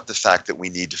to accept the fact that we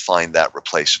need to find that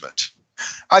replacement.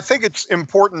 I think it's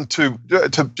important to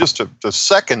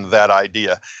second that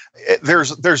idea.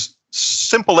 There's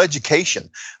simple education.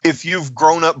 If you've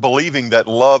grown up believing that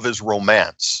love is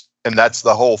romance, and that's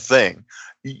the whole thing,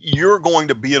 you're going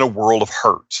to be in a world of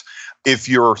hurt. If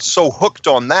you're so hooked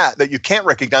on that you can't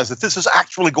recognize that this is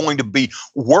actually going to be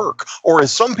work, or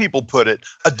as some people put it,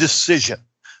 a decision.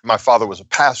 My father was a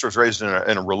pastor, was raised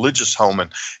in a religious home,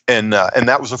 and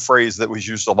that was a phrase that was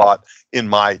used a lot in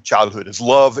my childhood. Is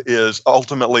love is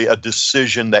ultimately a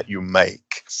decision that you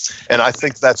make, and I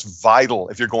think that's vital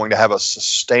if you're going to have a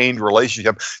sustained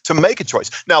relationship to make a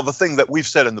choice. Now, the thing that we've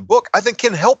said in the book, I think,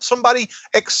 can help somebody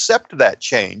accept that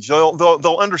change.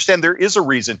 They'll understand there is a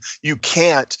reason you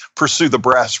can't pursue the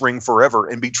brass ring forever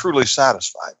and be truly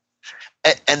satisfied.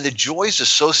 And the joys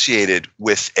associated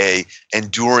with a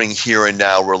enduring here and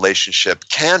now relationship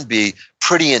can be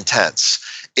pretty intense.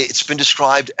 It's been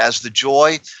described as the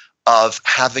joy of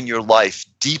having your life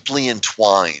deeply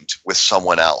entwined with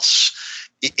someone else.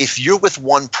 If you're with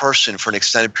one person for an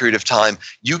extended period of time,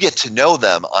 you get to know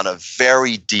them on a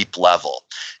very deep level.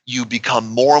 You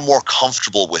become more and more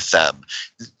comfortable with them.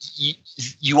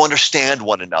 You understand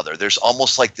one another. There's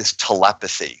almost like this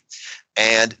telepathy.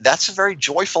 And that's a very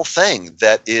joyful thing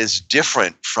that is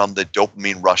different from the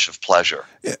dopamine rush of pleasure.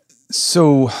 Yeah.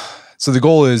 So the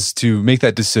goal is to make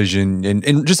that decision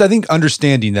and just, I think,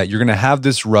 understanding that you're going to have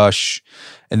this rush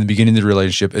in the beginning of the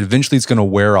relationship. Eventually it's going to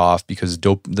wear off because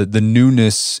the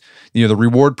newness, the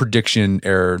reward prediction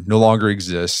error no longer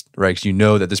exists, right? Because you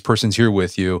know that this person's here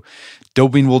with you.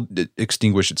 Dopamine will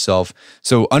extinguish itself.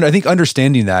 So I think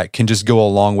understanding that can just go a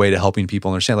long way to helping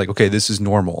people understand, like, okay, this is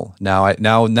normal. Now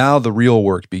the real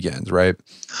work begins, right?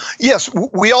 Yes,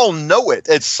 we all know it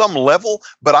at some level,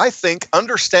 but I think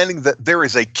understanding that there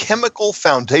is a chemical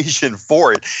foundation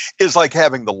for it is like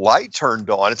having the light turned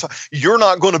on. You're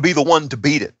not going to be the one to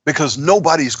beat it because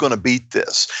nobody's going to beat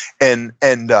this. And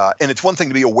it's one thing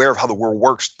to be aware of how the world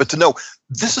works, but to know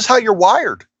this is how you're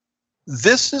wired.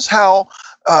 This is how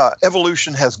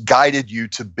evolution has guided you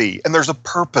to be. And there's a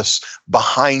purpose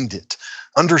behind it.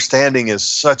 Understanding is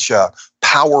such a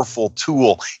powerful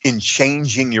tool in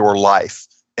changing your life.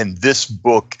 And this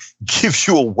book gives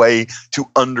you a way to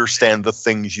understand the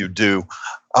things you do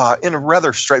in a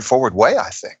rather straightforward way, I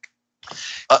think.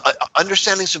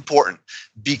 Understanding is important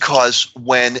because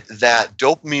when that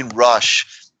dopamine rush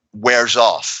wears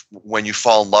off, when you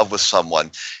fall in love with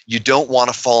someone, you don't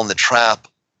want to fall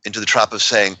into the trap of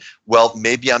saying, well,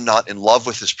 maybe I'm not in love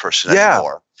with this person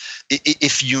anymore.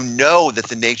 If you know that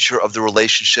the nature of the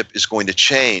relationship is going to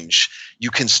change,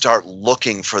 you can start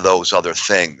looking for those other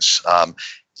things.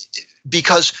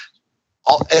 Because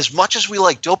as much as we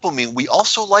like dopamine, we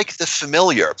also like the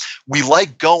familiar. We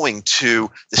like going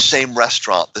to the same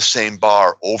restaurant, the same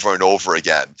bar over and over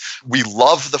again. We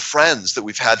love the friends that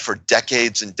we've had for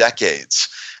decades and decades.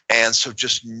 And so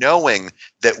just knowing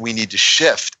that we need to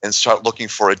shift and start looking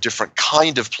for a different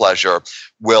kind of pleasure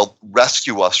will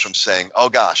rescue us from saying, oh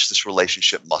gosh, this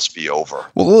relationship must be over.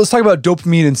 Well, let's talk about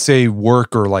dopamine and say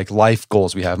work or like life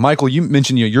goals we have. Michael, you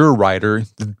mentioned you're a writer.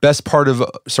 The best part of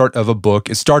a book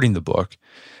is starting the book.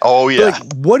 Oh yeah.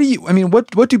 Like, what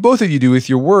do both of you do with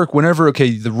your work whenever,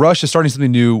 okay, the rush of starting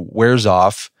something new wears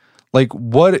off? Like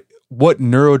what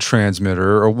neurotransmitter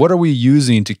or what are we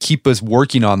using to keep us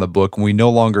working on the book when we no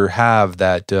longer have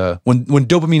that, when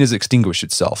dopamine has extinguished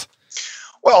itself?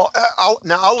 Well,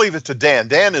 I'll leave it to Dan.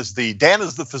 Dan is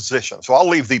the physician, so I'll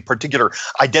leave the particular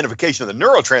identification of the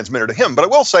neurotransmitter to him. But I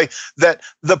will say that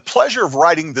the pleasure of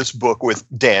writing this book with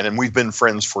Dan, and we've been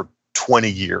friends for 20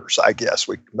 years, I guess,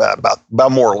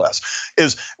 about more or less,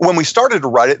 is when we started to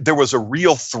write it, there was a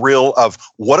real thrill of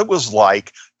what it was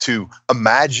like to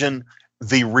imagine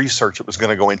the research that was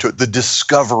going to go into it, the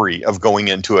discovery of going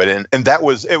into it. And that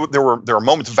was, there were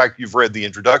moments, in fact, you've read the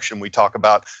introduction, we talk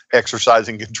about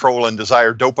exercising control and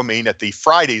desire dopamine at the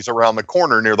Fridays around the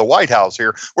corner near the White House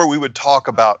here, where we would talk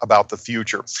about the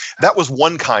future. That was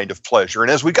one kind of pleasure. And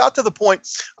as we got to the point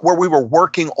where we were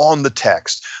working on the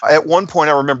text, at one point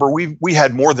I remember we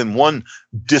had more than one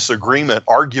disagreement,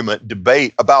 argument,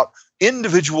 debate about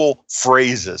individual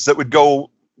phrases that would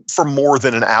go for more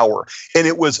than an hour. And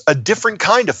it was a different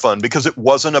kind of fun because it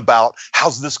wasn't about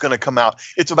how's this going to come out.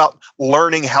 It's about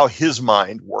learning how his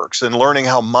mind works and learning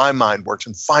how my mind works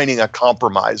and finding a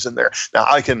compromise in there. Now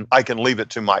I can leave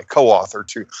it to my co-author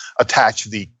to attach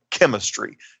the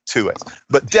chemistry to it.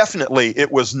 But definitely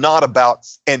it was not about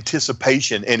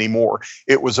anticipation anymore.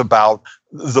 It was about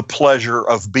the pleasure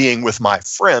of being with my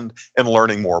friend and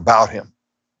learning more about him.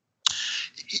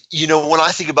 You know, when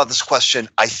I think about this question,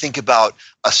 I think about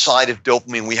a side of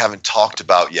dopamine we haven't talked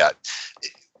about yet.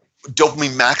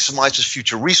 Dopamine maximizes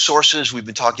future resources. We've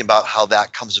been talking about how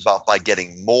that comes about by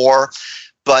getting more.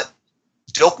 But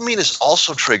dopamine is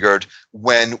also triggered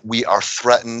when we are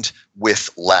threatened with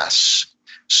less.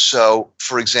 So,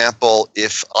 for example,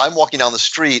 if I'm walking down the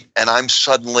street and I'm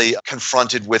suddenly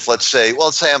confronted with, let's say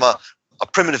I'm a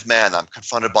primitive man, I'm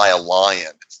confronted by a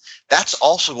lion. That's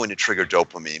also going to trigger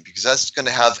dopamine because that's going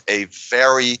to have a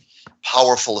very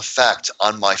powerful effect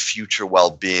on my future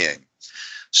well-being.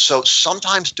 So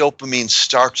sometimes dopamine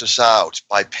starts us out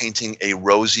by painting a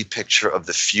rosy picture of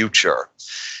the future.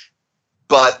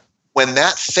 But when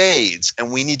that fades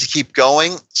and we need to keep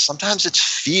going, sometimes it's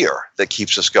fear that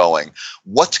keeps us going.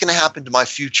 What's going to happen to my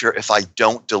future if I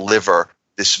don't deliver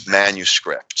this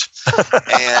manuscript?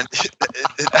 And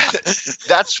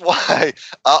that's why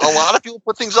a lot of people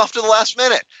put things off to the last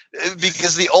minute,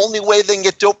 because the only way they can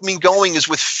get dopamine going is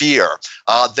with fear.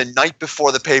 The night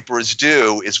before the paper is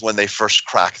due is when they first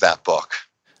crack that book.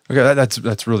 Okay,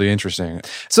 that's really interesting.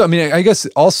 So, I mean, I guess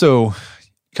also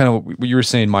kind of what you were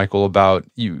saying, Michael, about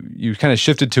you kind of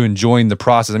shifted to enjoying the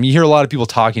process. I mean, you hear a lot of people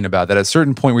talking about that at a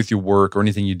certain point with your work or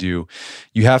anything you do,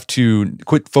 you have to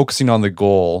quit focusing on the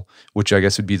goal, which I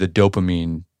guess would be the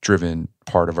dopamine-driven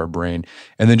part of our brain,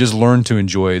 and then just learn to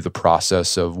enjoy the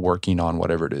process of working on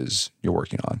whatever it is you're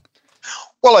working on.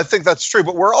 Well, I think that's true,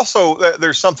 but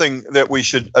there's something that we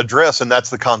should address, and that's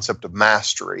the concept of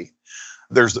mastery.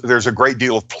 There's a great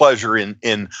deal of pleasure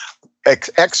in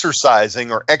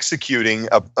exercising or executing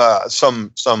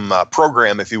some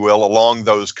program, if you will, along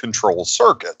those control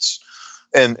circuits,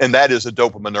 and that is a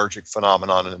dopaminergic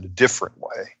phenomenon in a different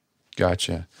way.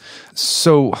 Gotcha.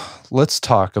 So let's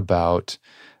talk about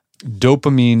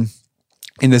dopamine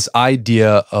and this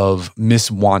idea of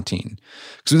miswanting.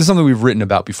 So this is something we've written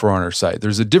about before on our site.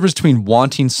 There's a difference between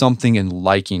wanting something and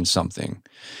liking something.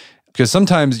 Because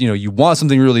sometimes, you want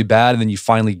something really bad and then you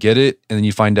finally get it and then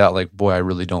you find out like, boy, I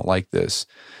really don't like this.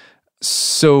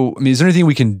 So, I mean, is there anything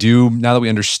we can do now that we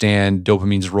understand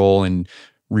dopamine's role in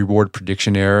reward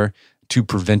prediction error to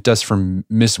prevent us from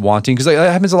miswanting? Because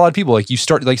that happens to a lot of people. Like you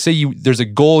start, like say there's a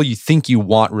goal you think you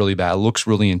want really bad, it looks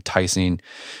really enticing.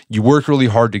 You work really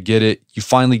hard to get it. You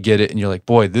finally get it and you're like,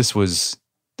 boy, this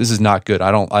is not good.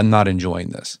 I'm not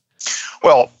enjoying this.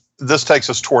 Well, this takes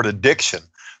us toward addiction.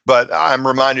 But I'm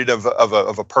reminded of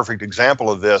a perfect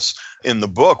example of this in the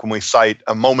book when we cite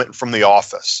a moment from The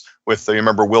Office. You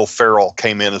remember Will Ferrell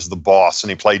came in as the boss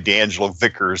and he played D'Angelo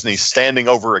Vickers and he's standing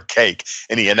over a cake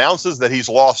and he announces that he's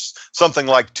lost something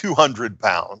like 200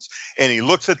 pounds. And he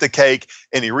looks at the cake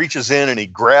and he reaches in and he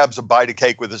grabs a bite of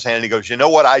cake with his hand and he goes, you know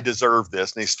what, I deserve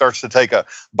this. And he starts to take a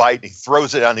bite and he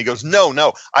throws it down and he goes,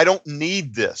 no, I don't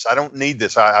need this.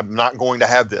 I'm not going to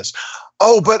have this.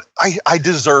 Oh, but I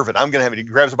deserve it. I'm going to have it. He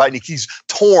grabs a bite and he's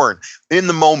torn in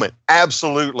the moment,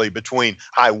 absolutely, between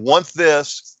I want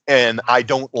this and I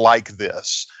don't like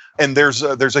this. And there's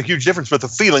a huge difference, but the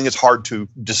feeling is hard to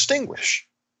distinguish.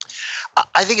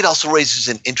 I think it also raises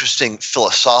an interesting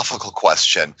philosophical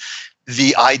question.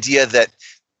 The idea that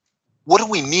what do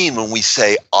we mean when we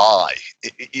say I?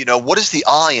 What is the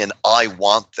I in I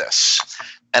want this?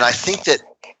 And I think that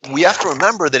we have to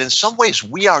remember that in some ways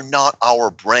we are not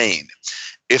our brain.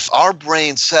 If our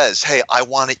brain says, hey, I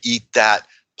want to eat that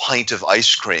pint of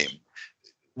ice cream,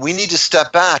 we need to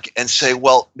step back and say,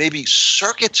 well, maybe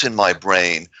circuits in my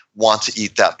brain want to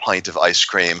eat that pint of ice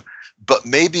cream, but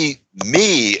maybe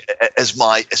me as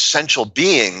my essential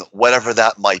being, whatever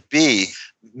that might be,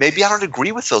 maybe I don't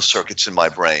agree with those circuits in my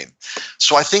brain.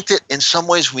 So I think that in some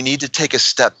ways we need to take a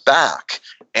step back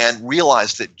and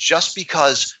realize that just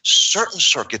because certain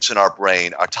circuits in our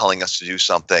brain are telling us to do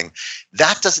something,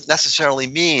 that doesn't necessarily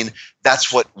mean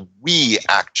that's what we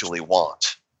actually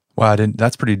want. Wow,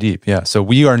 that's pretty deep. Yeah. So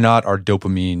we are not our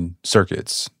dopamine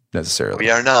circuits necessarily. We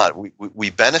are not.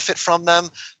 We benefit from them,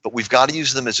 but we've got to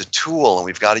use them as a tool, and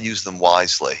we've got to use them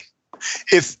wisely.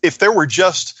 If there were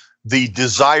just the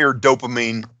desired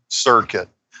dopamine circuit,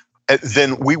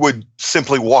 then we would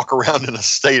simply walk around in a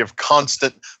state of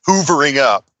constant hoovering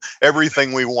up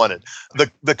everything we wanted.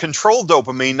 The controlled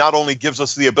dopamine not only gives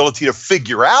us the ability to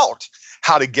figure out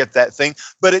how to get that thing,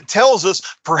 but it tells us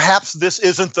perhaps this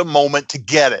isn't the moment to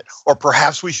get it, or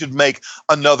perhaps we should make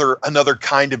another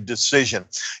kind of decision.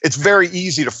 It's very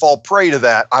easy to fall prey to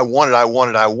that. I want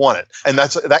it. And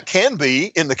that can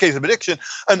be, in the case of addiction,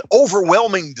 an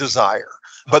overwhelming desire.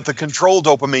 But the control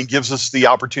dopamine gives us the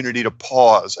opportunity to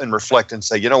pause and reflect and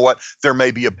say, you know what, there may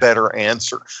be a better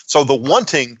answer. So the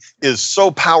wanting is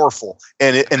so powerful,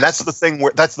 and that's the thing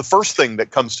that's the first thing that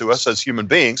comes to us as human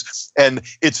beings, and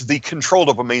it's the control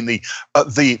dopamine,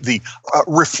 the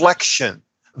reflection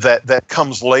that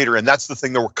comes later, and that's the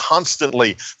thing that we're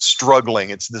constantly struggling.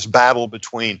 It's this battle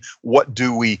between what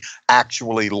do we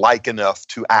actually like enough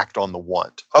to act on the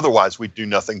want. Otherwise, we do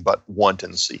nothing but want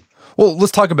and seek. Well,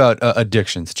 let's talk about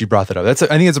addictions. You brought that up. I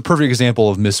think it's a perfect example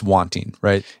of miswanting,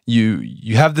 right?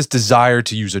 You have this desire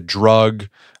to use a drug,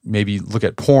 maybe look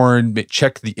at porn,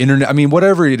 check the internet. I mean,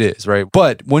 whatever it is, right?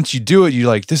 But once you do it, you're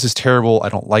like, this is terrible. I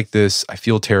don't like this. I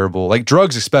feel terrible. Like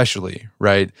drugs especially,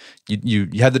 right? You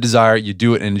have the desire, you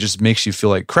do it, and it just makes you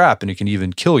feel like crap, and it can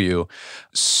even kill you.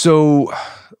 So,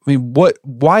 I mean,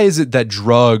 why is it that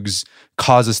drugs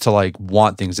cause us to like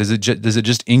want things? Does it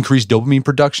just increase dopamine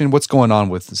production? What's going on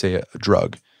with, say, a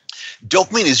drug?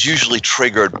 Dopamine is usually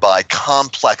triggered by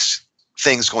complex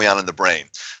things going on in the brain.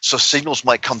 So signals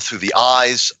might come through the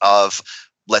eyes of,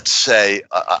 let's say,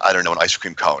 an ice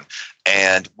cream cone.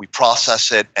 And we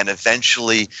process it, and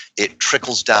eventually it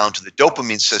trickles down to the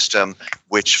dopamine system,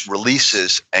 which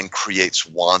releases and creates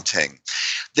wanting.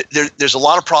 There's a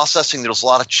lot of processing. There's a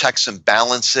lot of checks and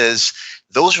balances.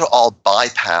 Those are all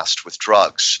bypassed with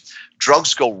drugs.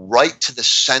 Drugs go right to the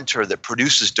center that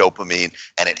produces dopamine,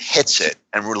 and it hits it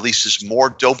and releases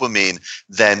more dopamine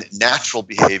than natural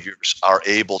behaviors are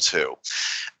able to.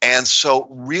 And so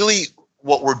really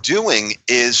what we're doing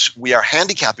is we are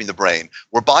handicapping the brain.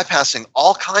 We're bypassing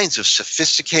all kinds of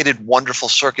sophisticated, wonderful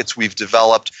circuits we've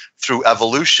developed through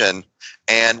evolution,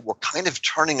 and we're kind of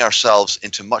turning ourselves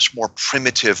into much more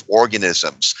primitive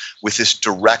organisms with this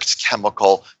direct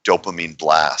chemical dopamine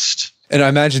blast. And I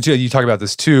imagine, too, you talk about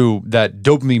this, too, that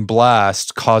dopamine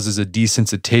blast causes a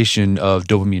desensitization of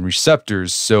dopamine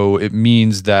receptors. So it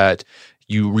means that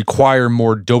you require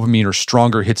more dopamine or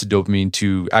stronger hits of dopamine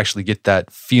to actually get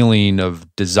that feeling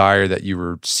of desire that you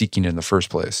were seeking in the first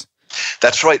place.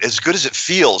 That's right. As good as it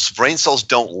feels, brain cells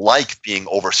don't like being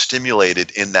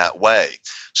overstimulated in that way.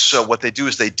 So what they do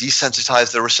is they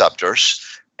desensitize their receptors,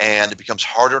 and it becomes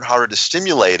harder and harder to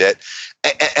stimulate it.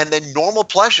 And then normal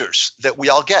pleasures that we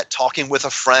all get, talking with a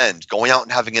friend, going out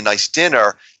and having a nice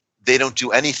dinner, they don't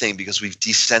do anything because we've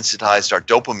desensitized our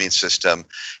dopamine system.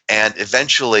 And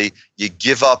eventually you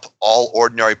give up all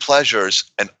ordinary pleasures,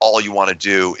 and all you want to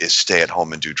do is stay at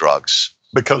home and do drugs.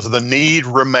 Because the need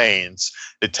remains.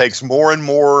 It takes more and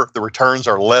more. The returns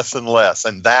are less and less.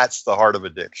 And that's the heart of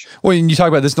addiction. Well, and you talk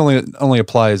about this only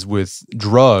applies with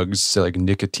drugs, say like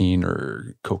nicotine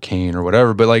or cocaine or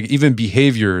whatever, but like even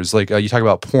behaviors, like you talk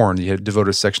about porn, you have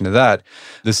devoted a section to that.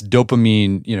 This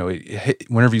dopamine,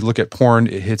 whenever you look at porn,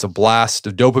 it hits a blast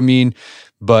of dopamine,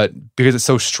 but because it's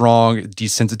so strong, it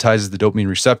desensitizes the dopamine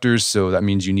receptors. So that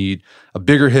means you need a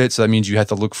bigger hit. So that means you have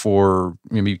to look for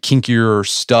maybe kinkier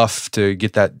stuff to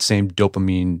get that same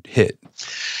dopamine hit.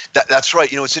 That's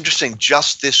right. It's interesting.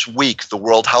 Just this week, the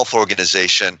World Health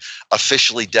Organization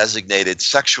officially designated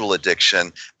sexual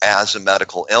addiction as a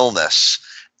medical illness.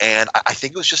 And I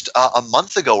think it was just a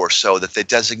month ago or so that they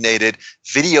designated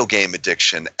video game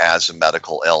addiction as a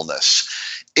medical illness.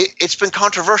 It's been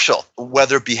controversial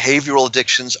whether behavioral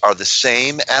addictions are the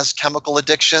same as chemical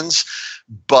addictions,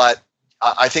 but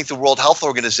I think the World Health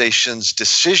Organization's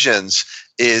decisions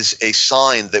is a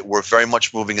sign that we're very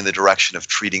much moving in the direction of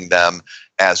treating them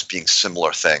as being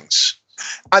similar things.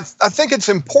 I think it's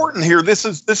important here. This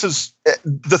is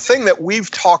the thing that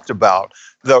we've talked about.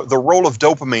 The role of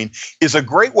dopamine is a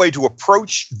great way to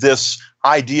approach this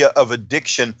idea of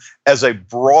addiction as a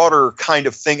broader kind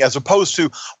of thing, as opposed to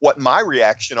what my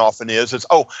reaction often is,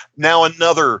 now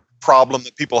another problem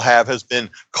that people have has been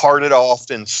carted off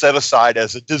and set aside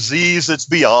as a disease that's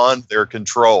beyond their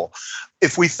control.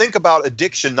 if we think about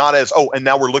addiction not as, oh, and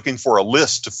now we're looking for a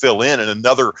list to fill in and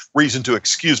another reason to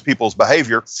excuse people's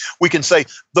behavior, we can say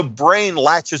the brain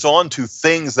latches on to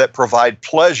things that provide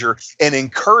pleasure and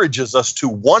encourages us to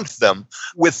want them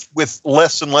with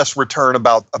less and less return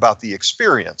about the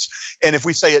experience. And if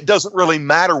we say it doesn't really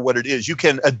matter what it is, you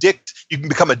can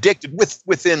become addicted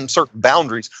within certain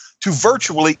boundaries to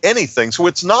virtually anything. So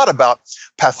it's not about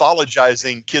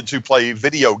pathologizing kids who play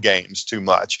video games too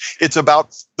much. It's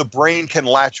about the brain can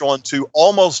latch on to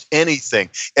almost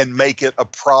anything and make it a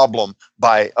problem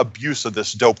by abuse of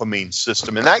this dopamine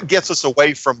system. And that gets us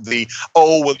away from the,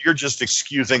 oh, well, you're just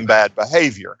excusing bad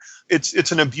behavior.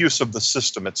 It's an abuse of the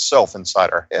system itself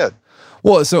inside our head.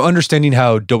 Well, so understanding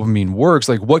how dopamine works,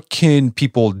 like what can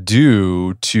people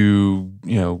do to,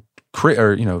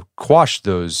 quash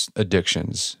those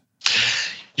addictions?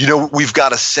 We've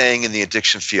got a saying in the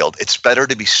addiction field, it's better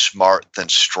to be smart than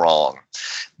strong.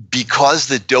 Because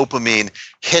the drugs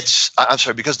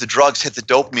hit the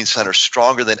dopamine center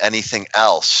stronger than anything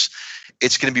else,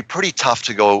 it's going to be pretty tough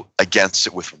to go against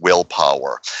it with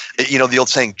willpower. The old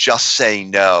saying, just say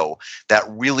no, that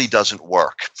really doesn't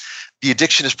work. The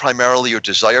addiction is primarily your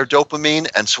desire dopamine,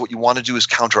 and so what you want to do is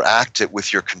counteract it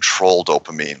with your control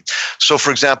dopamine. So,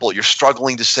 for example, you're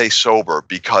struggling to stay sober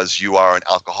because you are an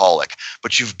alcoholic,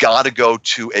 but you've got to go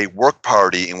to a work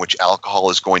party in which alcohol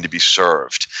is going to be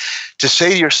served. To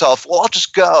say to yourself, well, I'll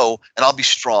just go and I'll be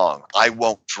strong, I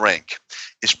won't drink,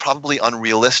 is probably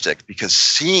unrealistic, because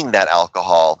seeing that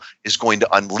alcohol is going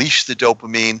to unleash the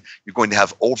dopamine. You're going to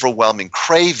have overwhelming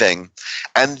craving,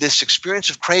 and this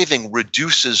experience of craving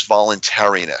reduces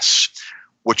voluntariness.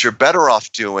 What you're better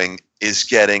off doing is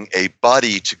getting a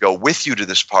buddy to go with you to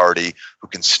this party who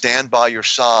can stand by your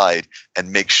side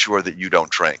and make sure that you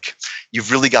don't drink. You've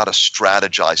really got to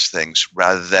strategize things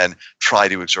rather than try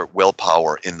to exert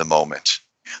willpower in the moment.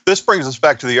 This brings us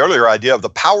back to the earlier idea of the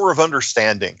power of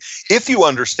understanding. If you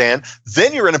understand,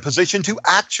 then you're in a position to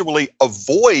actually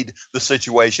avoid the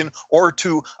situation or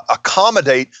to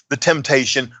accommodate the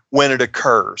temptation when it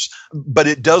occurs. But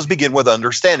it does begin with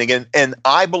understanding. And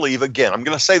I believe, again, I'm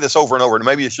going to say this over and over, and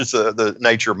maybe it's just the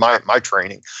nature of my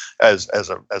training as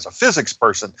a physics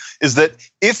person, is that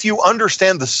if you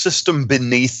understand the system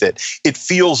beneath it, it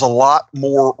feels a lot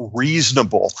more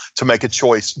reasonable to make a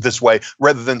choice this way,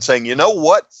 rather than saying, you know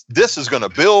what, this is going to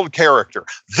build character.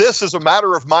 This is a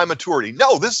matter of my maturity.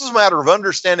 No, this is a matter of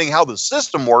understanding how the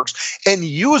system works and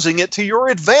using it to your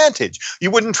advantage. You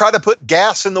wouldn't try to put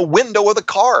gas in the window of the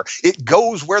car. It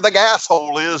goes where the gas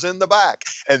hole is in the back.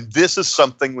 And this is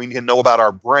something we need to know about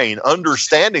our brain,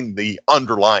 understanding the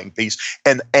underlying piece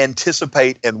and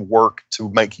anticipate and work to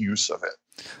make use of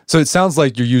it. So it sounds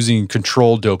like you're using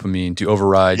control dopamine to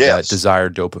override that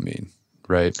desired dopamine,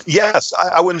 right? Yes.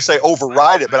 I wouldn't say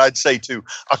override it, but I'd say to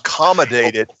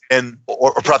accommodate it and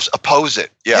or perhaps oppose it.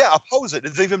 Yeah, oppose it.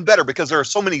 It's even better, because there are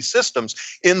so many systems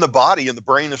in the body and the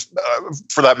brain,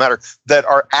 for that matter, that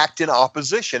act in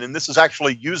opposition. And this is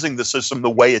actually using the system the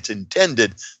way it's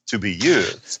intended to be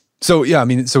used. So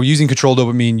using control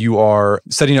dopamine, you are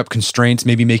setting up constraints,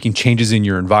 maybe making changes in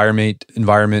your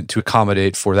environment to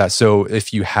accommodate for that. So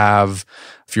if you're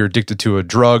addicted to a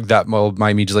drug, that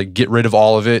might mean just like get rid of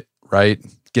all of it, right?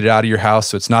 Get it out of your house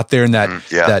so it's not there in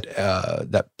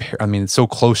it's so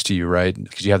close to you, right?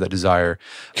 Because you have that desire.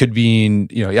 Could be,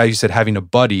 you said having a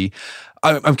buddy.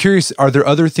 I'm curious, are there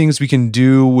other things we can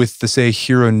do with the, say,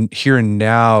 here and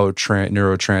now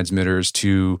neurotransmitters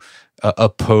to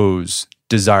oppose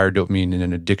desire dopamine in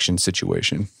an addiction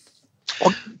situation?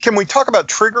 Well, can we talk about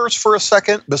triggers for a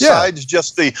second besides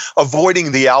just the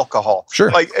avoiding the alcohol?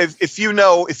 Sure. Like if you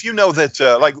know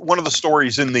that like one of the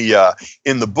stories in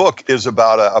the book is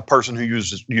about a person who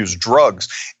used drugs,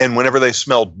 and whenever they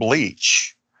smelled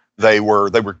bleach, they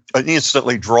were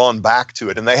instantly drawn back to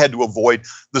it, and they had to avoid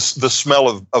the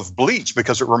smell of bleach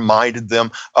because it reminded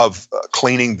them of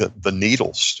cleaning the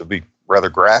needles, to be rather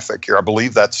graphic here. I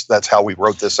believe that's how we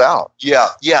wrote this out. Yeah.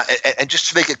 And just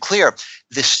to make it clear,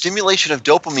 the stimulation of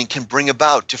dopamine can bring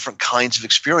about different kinds of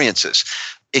experiences.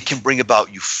 It can bring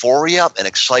about euphoria and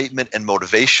excitement and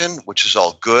motivation, which is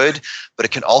all good, but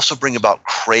it can also bring about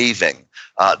craving,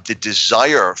 the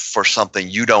desire for something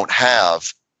you don't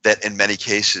have that in many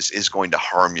cases is going to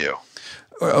harm you.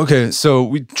 Okay,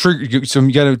 so you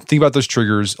got to think about those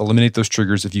triggers, eliminate those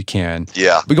triggers if you can.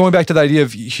 Yeah. But going back to the idea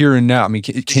of here and now, I mean,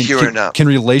 can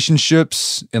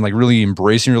relationships and like really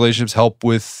embracing relationships help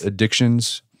with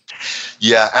addictions?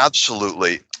 Yeah,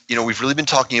 absolutely. We've really been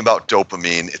talking about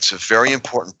dopamine. It's a very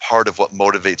important part of what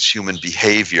motivates human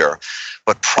behavior,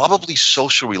 but probably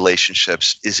social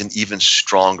relationships is an even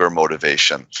stronger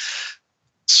motivation.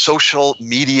 Social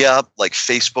media like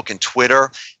Facebook and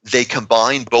Twitter, they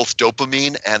combine both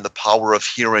dopamine and the power of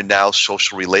here and now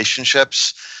social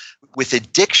relationships. With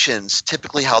addictions,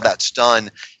 typically how that's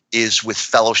done is with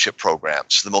fellowship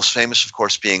programs. The most famous, of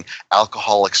course, being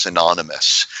Alcoholics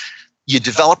Anonymous. You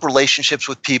develop relationships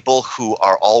with people who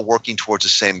are all working towards the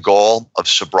same goal of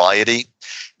sobriety.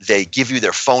 They give you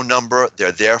their phone number.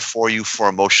 They're there for you for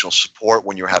emotional support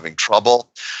when you're having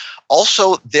trouble.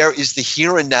 Also, there is the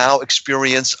here and now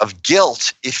experience of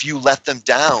guilt if you let them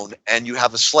down and you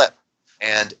have a slip.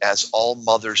 And as all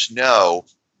mothers know,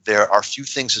 there are few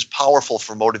things as powerful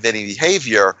for motivating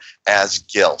behavior as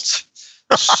guilt.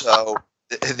 So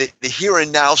the here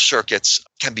and now circuits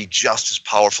can be just as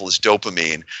powerful as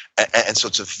dopamine. And so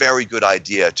it's a very good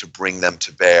idea to bring them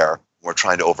to bear when we're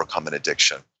trying to overcome an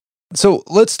addiction. So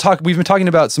let's talk. We've been talking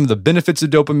about some of the benefits of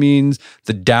dopamine,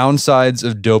 the downsides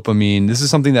of dopamine. This is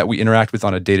something that we interact with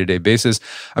on a day-to-day basis.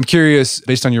 I'm curious,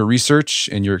 based on your research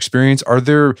and your experience, are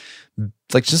there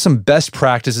like just some best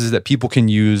practices that people can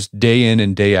use day in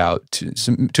and day out to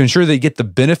ensure they get the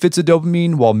benefits of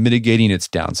dopamine while mitigating its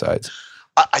downsides?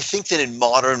 I think that in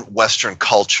modern Western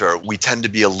culture, we tend to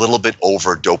be a little bit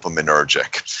over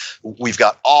dopaminergic. We've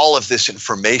got all of this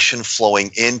information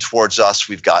flowing in towards us.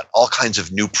 We've got all kinds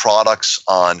of new products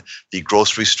on the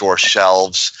grocery store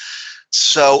shelves.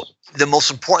 So the most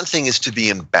important thing is to be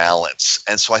in balance.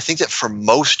 And so I think that for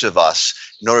most of us,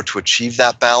 in order to achieve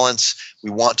that balance, we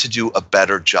want to do a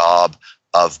better job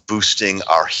of boosting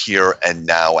our here and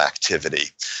now activity.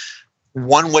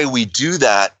 One way we do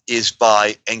that is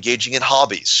by engaging in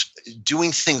hobbies,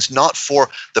 doing things not for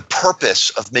the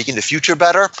purpose of making the future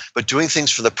better, but doing things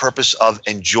for the purpose of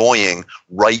enjoying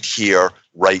right here,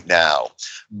 right now.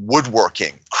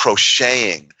 Woodworking,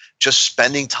 crocheting, just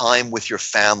spending time with your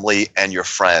family and your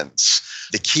friends.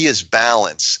 The key is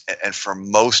balance, and for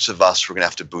most of us, we're going to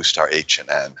have to boost our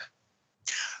H&N.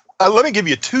 Let me give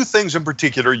you two things in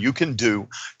particular you can do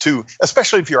to,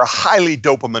 especially if you're a highly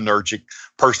dopaminergic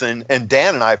person. And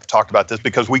Dan and I have talked about this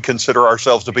because we consider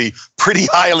ourselves to be pretty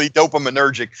highly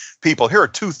dopaminergic people. Here are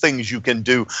two things you can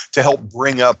do to help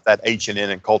bring up that H&N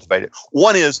and cultivate it.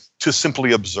 One is to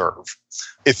simply observe.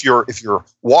 If you're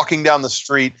walking down the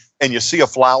street and you see a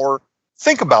flower,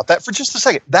 think about that for just a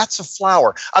second. That's a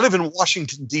flower. I live in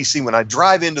Washington, D.C. When I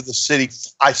drive into the city,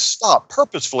 I stop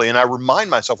purposefully and I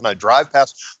remind myself when I drive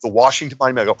past the Washington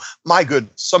Monument, I go, my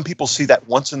goodness, some people see that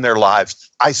once in their lives.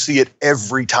 I see it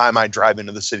every time I drive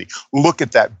into the city. Look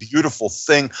at that beautiful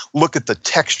thing. Look at the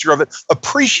texture of it.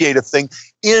 Appreciate a thing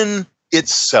in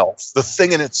itself, the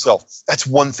thing in itself. That's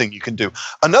one thing you can do.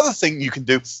 Another thing you can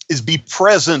do is be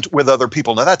present with other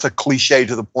people. Now, that's a cliche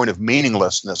to the point of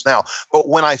meaninglessness now. But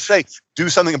when I say do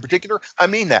something in particular, I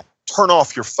mean that. Turn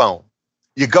off your phone.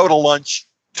 You go to lunch,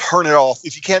 turn it off.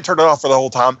 If you can't turn it off for the whole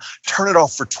time, turn it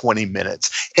off for 20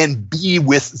 minutes and be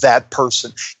with that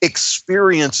person.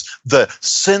 Experience the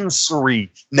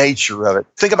sensory nature of it.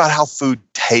 Think about how food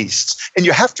tastes. And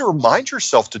you have to remind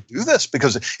yourself to do this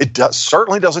because it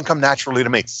certainly doesn't come naturally to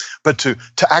me. But to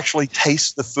actually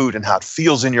taste the food and how it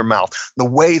feels in your mouth, the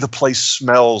way the place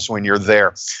smells when you're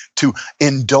there, to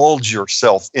indulge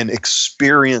yourself in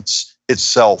experience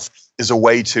itself is a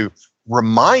way to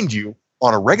remind you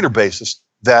on a regular basis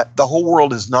that the whole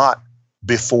world is not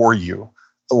before you.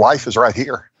 Life is right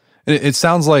here. It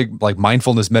sounds like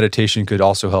mindfulness meditation could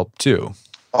also help too.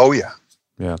 Oh, yeah.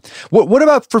 Yeah. What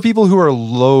about for people who are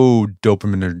low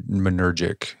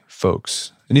dopaminergic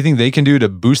folks? Anything they can do to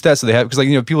boost that so they have, because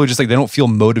people are just like, they don't feel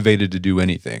motivated to do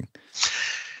anything.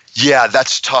 Yeah,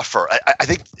 that's tougher. I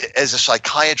think as a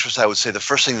psychiatrist, I would say the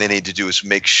first thing they need to do is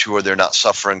make sure they're not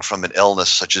suffering from an illness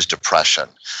such as depression.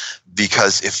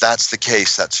 Because if that's the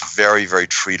case, that's very, very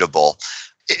treatable.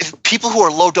 If people who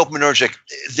are low dopaminergic,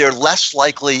 they're less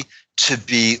likely to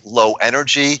be low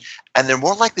energy, and they're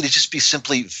more likely to just be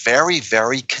simply very,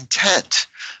 very content.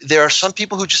 There are some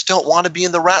people who just don't want to be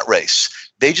in the rat race.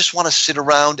 They just want to sit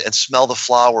around and smell the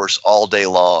flowers all day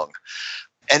long.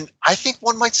 And I think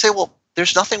one might say, well,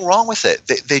 there's nothing wrong with it.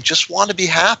 They just want to be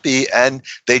happy and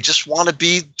they just want to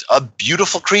be a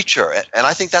beautiful creature. And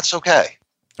I think that's okay.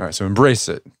 All right. So embrace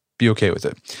it. Be okay with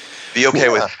it. Be okay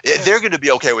with it. They're going to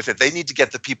be okay with it. They need to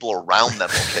get the people around them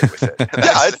okay with it.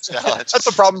 That's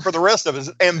the problem for the rest of us.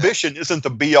 Ambition isn't the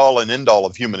be all and end all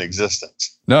of human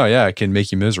existence. No, yeah. It can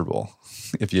make you miserable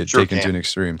if you take it to an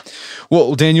extreme.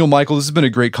 Well, Daniel, Michael, this has been a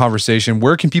great conversation.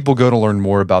 Where can people go to learn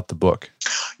more about the book?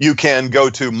 You can go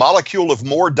to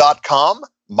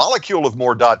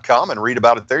moleculeofmore.com, and read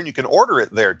about it there. And you can order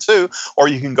it there too, or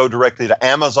you can go directly to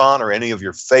Amazon or any of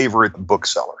your favorite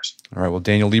booksellers. All right. Well,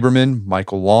 Daniel Lieberman,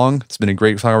 Michael Long, it's been a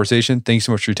great conversation. Thanks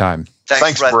so much for your time.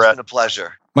 Thanks, Brett. It's been a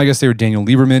pleasure. My guests today are Daniel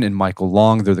Lieberman and Michael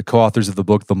Long. They're the co-authors of the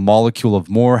book, The Molecule of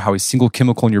More, How a Single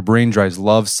Chemical in Your Brain Drives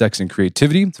Love, Sex, and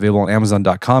Creativity. It's available on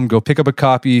Amazon.com. Go pick up a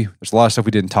copy. There's a lot of stuff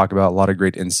we didn't talk about, a lot of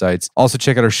great insights. Also,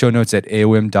 check out our show notes at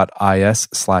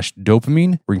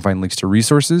aom.is/dopamine, where you can find links to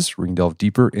resources where you can delve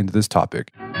deeper into this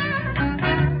topic.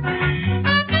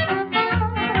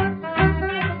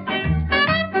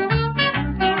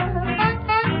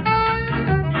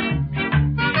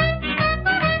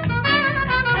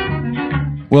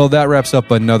 Well, that wraps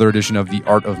up another edition of the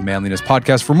Art of Manliness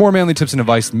podcast. For more manly tips and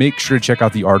advice, make sure to check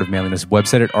out the Art of Manliness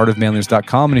website at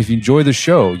artofmanliness.com. And if you enjoy the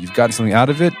show, you've gotten something out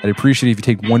of it, I'd appreciate it if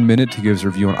you take 1 minute to give us a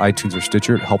review on iTunes or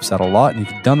Stitcher. It helps out a lot. And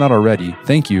if you've done that already,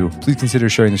 thank you. Please consider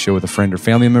sharing the show with a friend or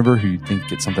family member who you think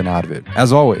gets something out of it.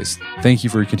 As always, thank you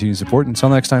for your continued support. Until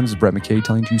next time, this is Brett McKay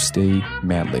telling you to stay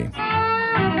manly.